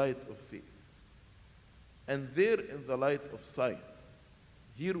in the light of faith and there in the light of sight,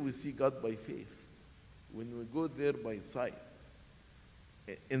 here we see God by faith. When we go there by sight,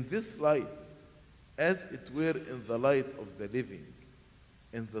 in this light, as it were in the light of the living,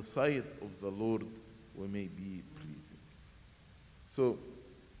 in the sight of the Lord, we may be pleasing. So,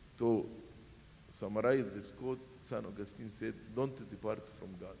 to summarize this quote, St. Augustine said, don't depart from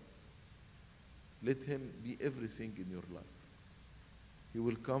God. Let him be everything in your life. He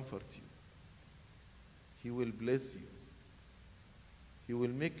will comfort you. He will bless you. He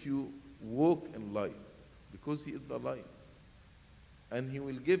will make you walk in light because he is the light. And he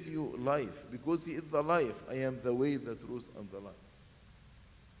will give you life because he is the life. I am the way, the truth, and the life.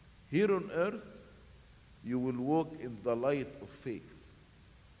 Here on earth, you will walk in the light of faith.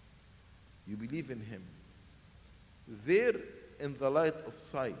 You believe in him. There, in the light of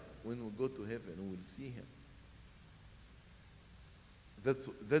sight, when we go to heaven, we will see him. That's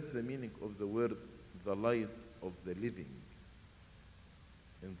the meaning of the word, the light of the living.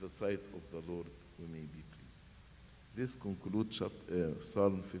 In the sight of the Lord, we may be pleased. This concludes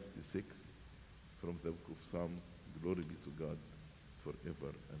Psalm 56 from the book of Psalms. Glory be to God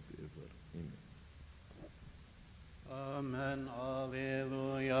forever and ever. Amen. Amen.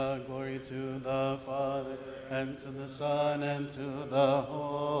 Alleluia. Glory to the Father, and to the Son, and to the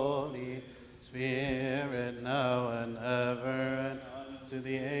Holy Spirit, now and ever, and to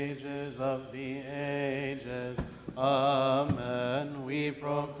the ages of the ages. Amen. We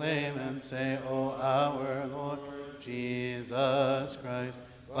proclaim and say, O our Lord Jesus Christ,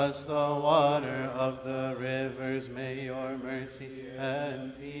 bless the water of the rivers. May your mercy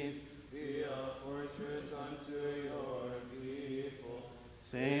and peace be a fortress unto your people.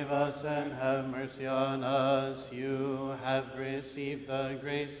 Save us and have mercy on us. You have received the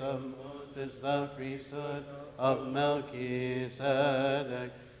grace of Moses, the priesthood of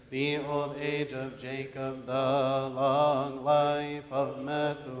Melchizedek, the old age of Jacob, the long life of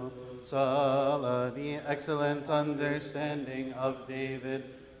Methuselah, the excellent understanding of David,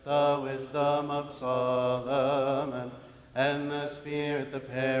 the wisdom of Solomon, and the Spirit, the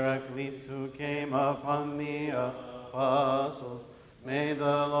Paraclete, who came upon the apostles. May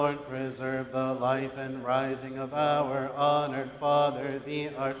the Lord preserve the life and rising of our honored Father, the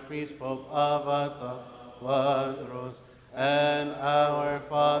Archpriest Pope of Atawatros, and our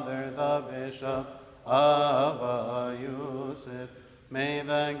Father, the Bishop of Youssef. May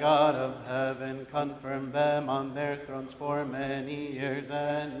the God of heaven confirm them on their thrones for many years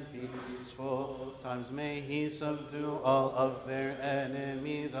and peaceful times. May he subdue all of their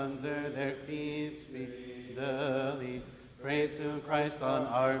enemies under their feet speedily. Pray to Christ on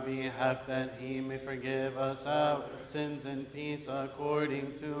our behalf that he may forgive us our sins in peace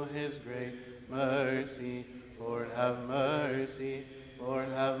according to his great mercy. Lord, have mercy. Lord,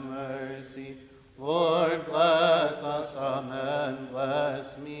 have mercy. Lord, bless us. Amen.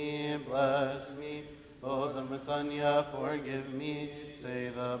 Bless me, bless me. Lord, the Matanya, forgive me. Say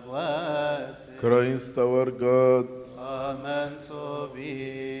the blessing. Christ our God. Amen. So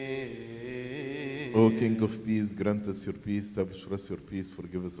be. O King of peace, grant us your peace, establish for us your peace,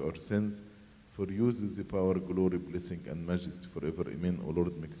 forgive us our sins. For yours is the power, glory, blessing, and majesty forever. Amen. O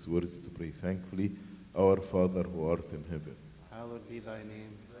Lord, make us worthy to pray thankfully. Our Father who art in heaven, hallowed be thy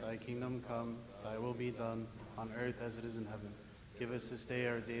name. Thy kingdom come, thy will be done, on earth as it is in heaven. Give us this day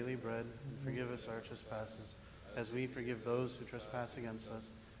our daily bread, and forgive us our trespasses, as we forgive those who trespass against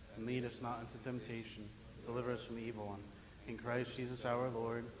us. And lead us not into temptation, but deliver us from the evil one. In Christ Jesus our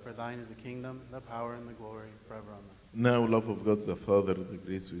Lord, for thine is the kingdom, the power, and the glory, forever. Amen. Now, love of God the Father, the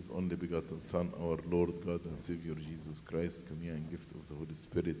grace of his only begotten Son, our Lord God and Savior Jesus Christ, communion and gift of the Holy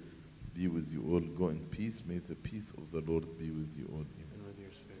Spirit be with you all. Go in peace. May the peace of the Lord be with you all. Amen. And with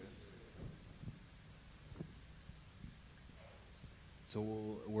your spirit.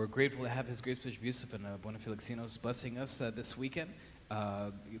 So we're grateful to have His Grace Bishop Youssef and Bona Felixinos blessing us this weekend.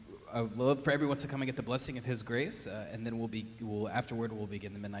 I would love for everyone to come and get the blessing of His grace, and then afterward we'll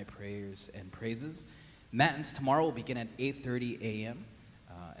begin the midnight prayers and praises. Matins tomorrow will begin at 8:30 a.m.,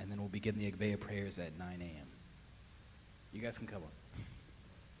 and then we'll begin the Agbeya prayers at 9 a.m. You guys can come up.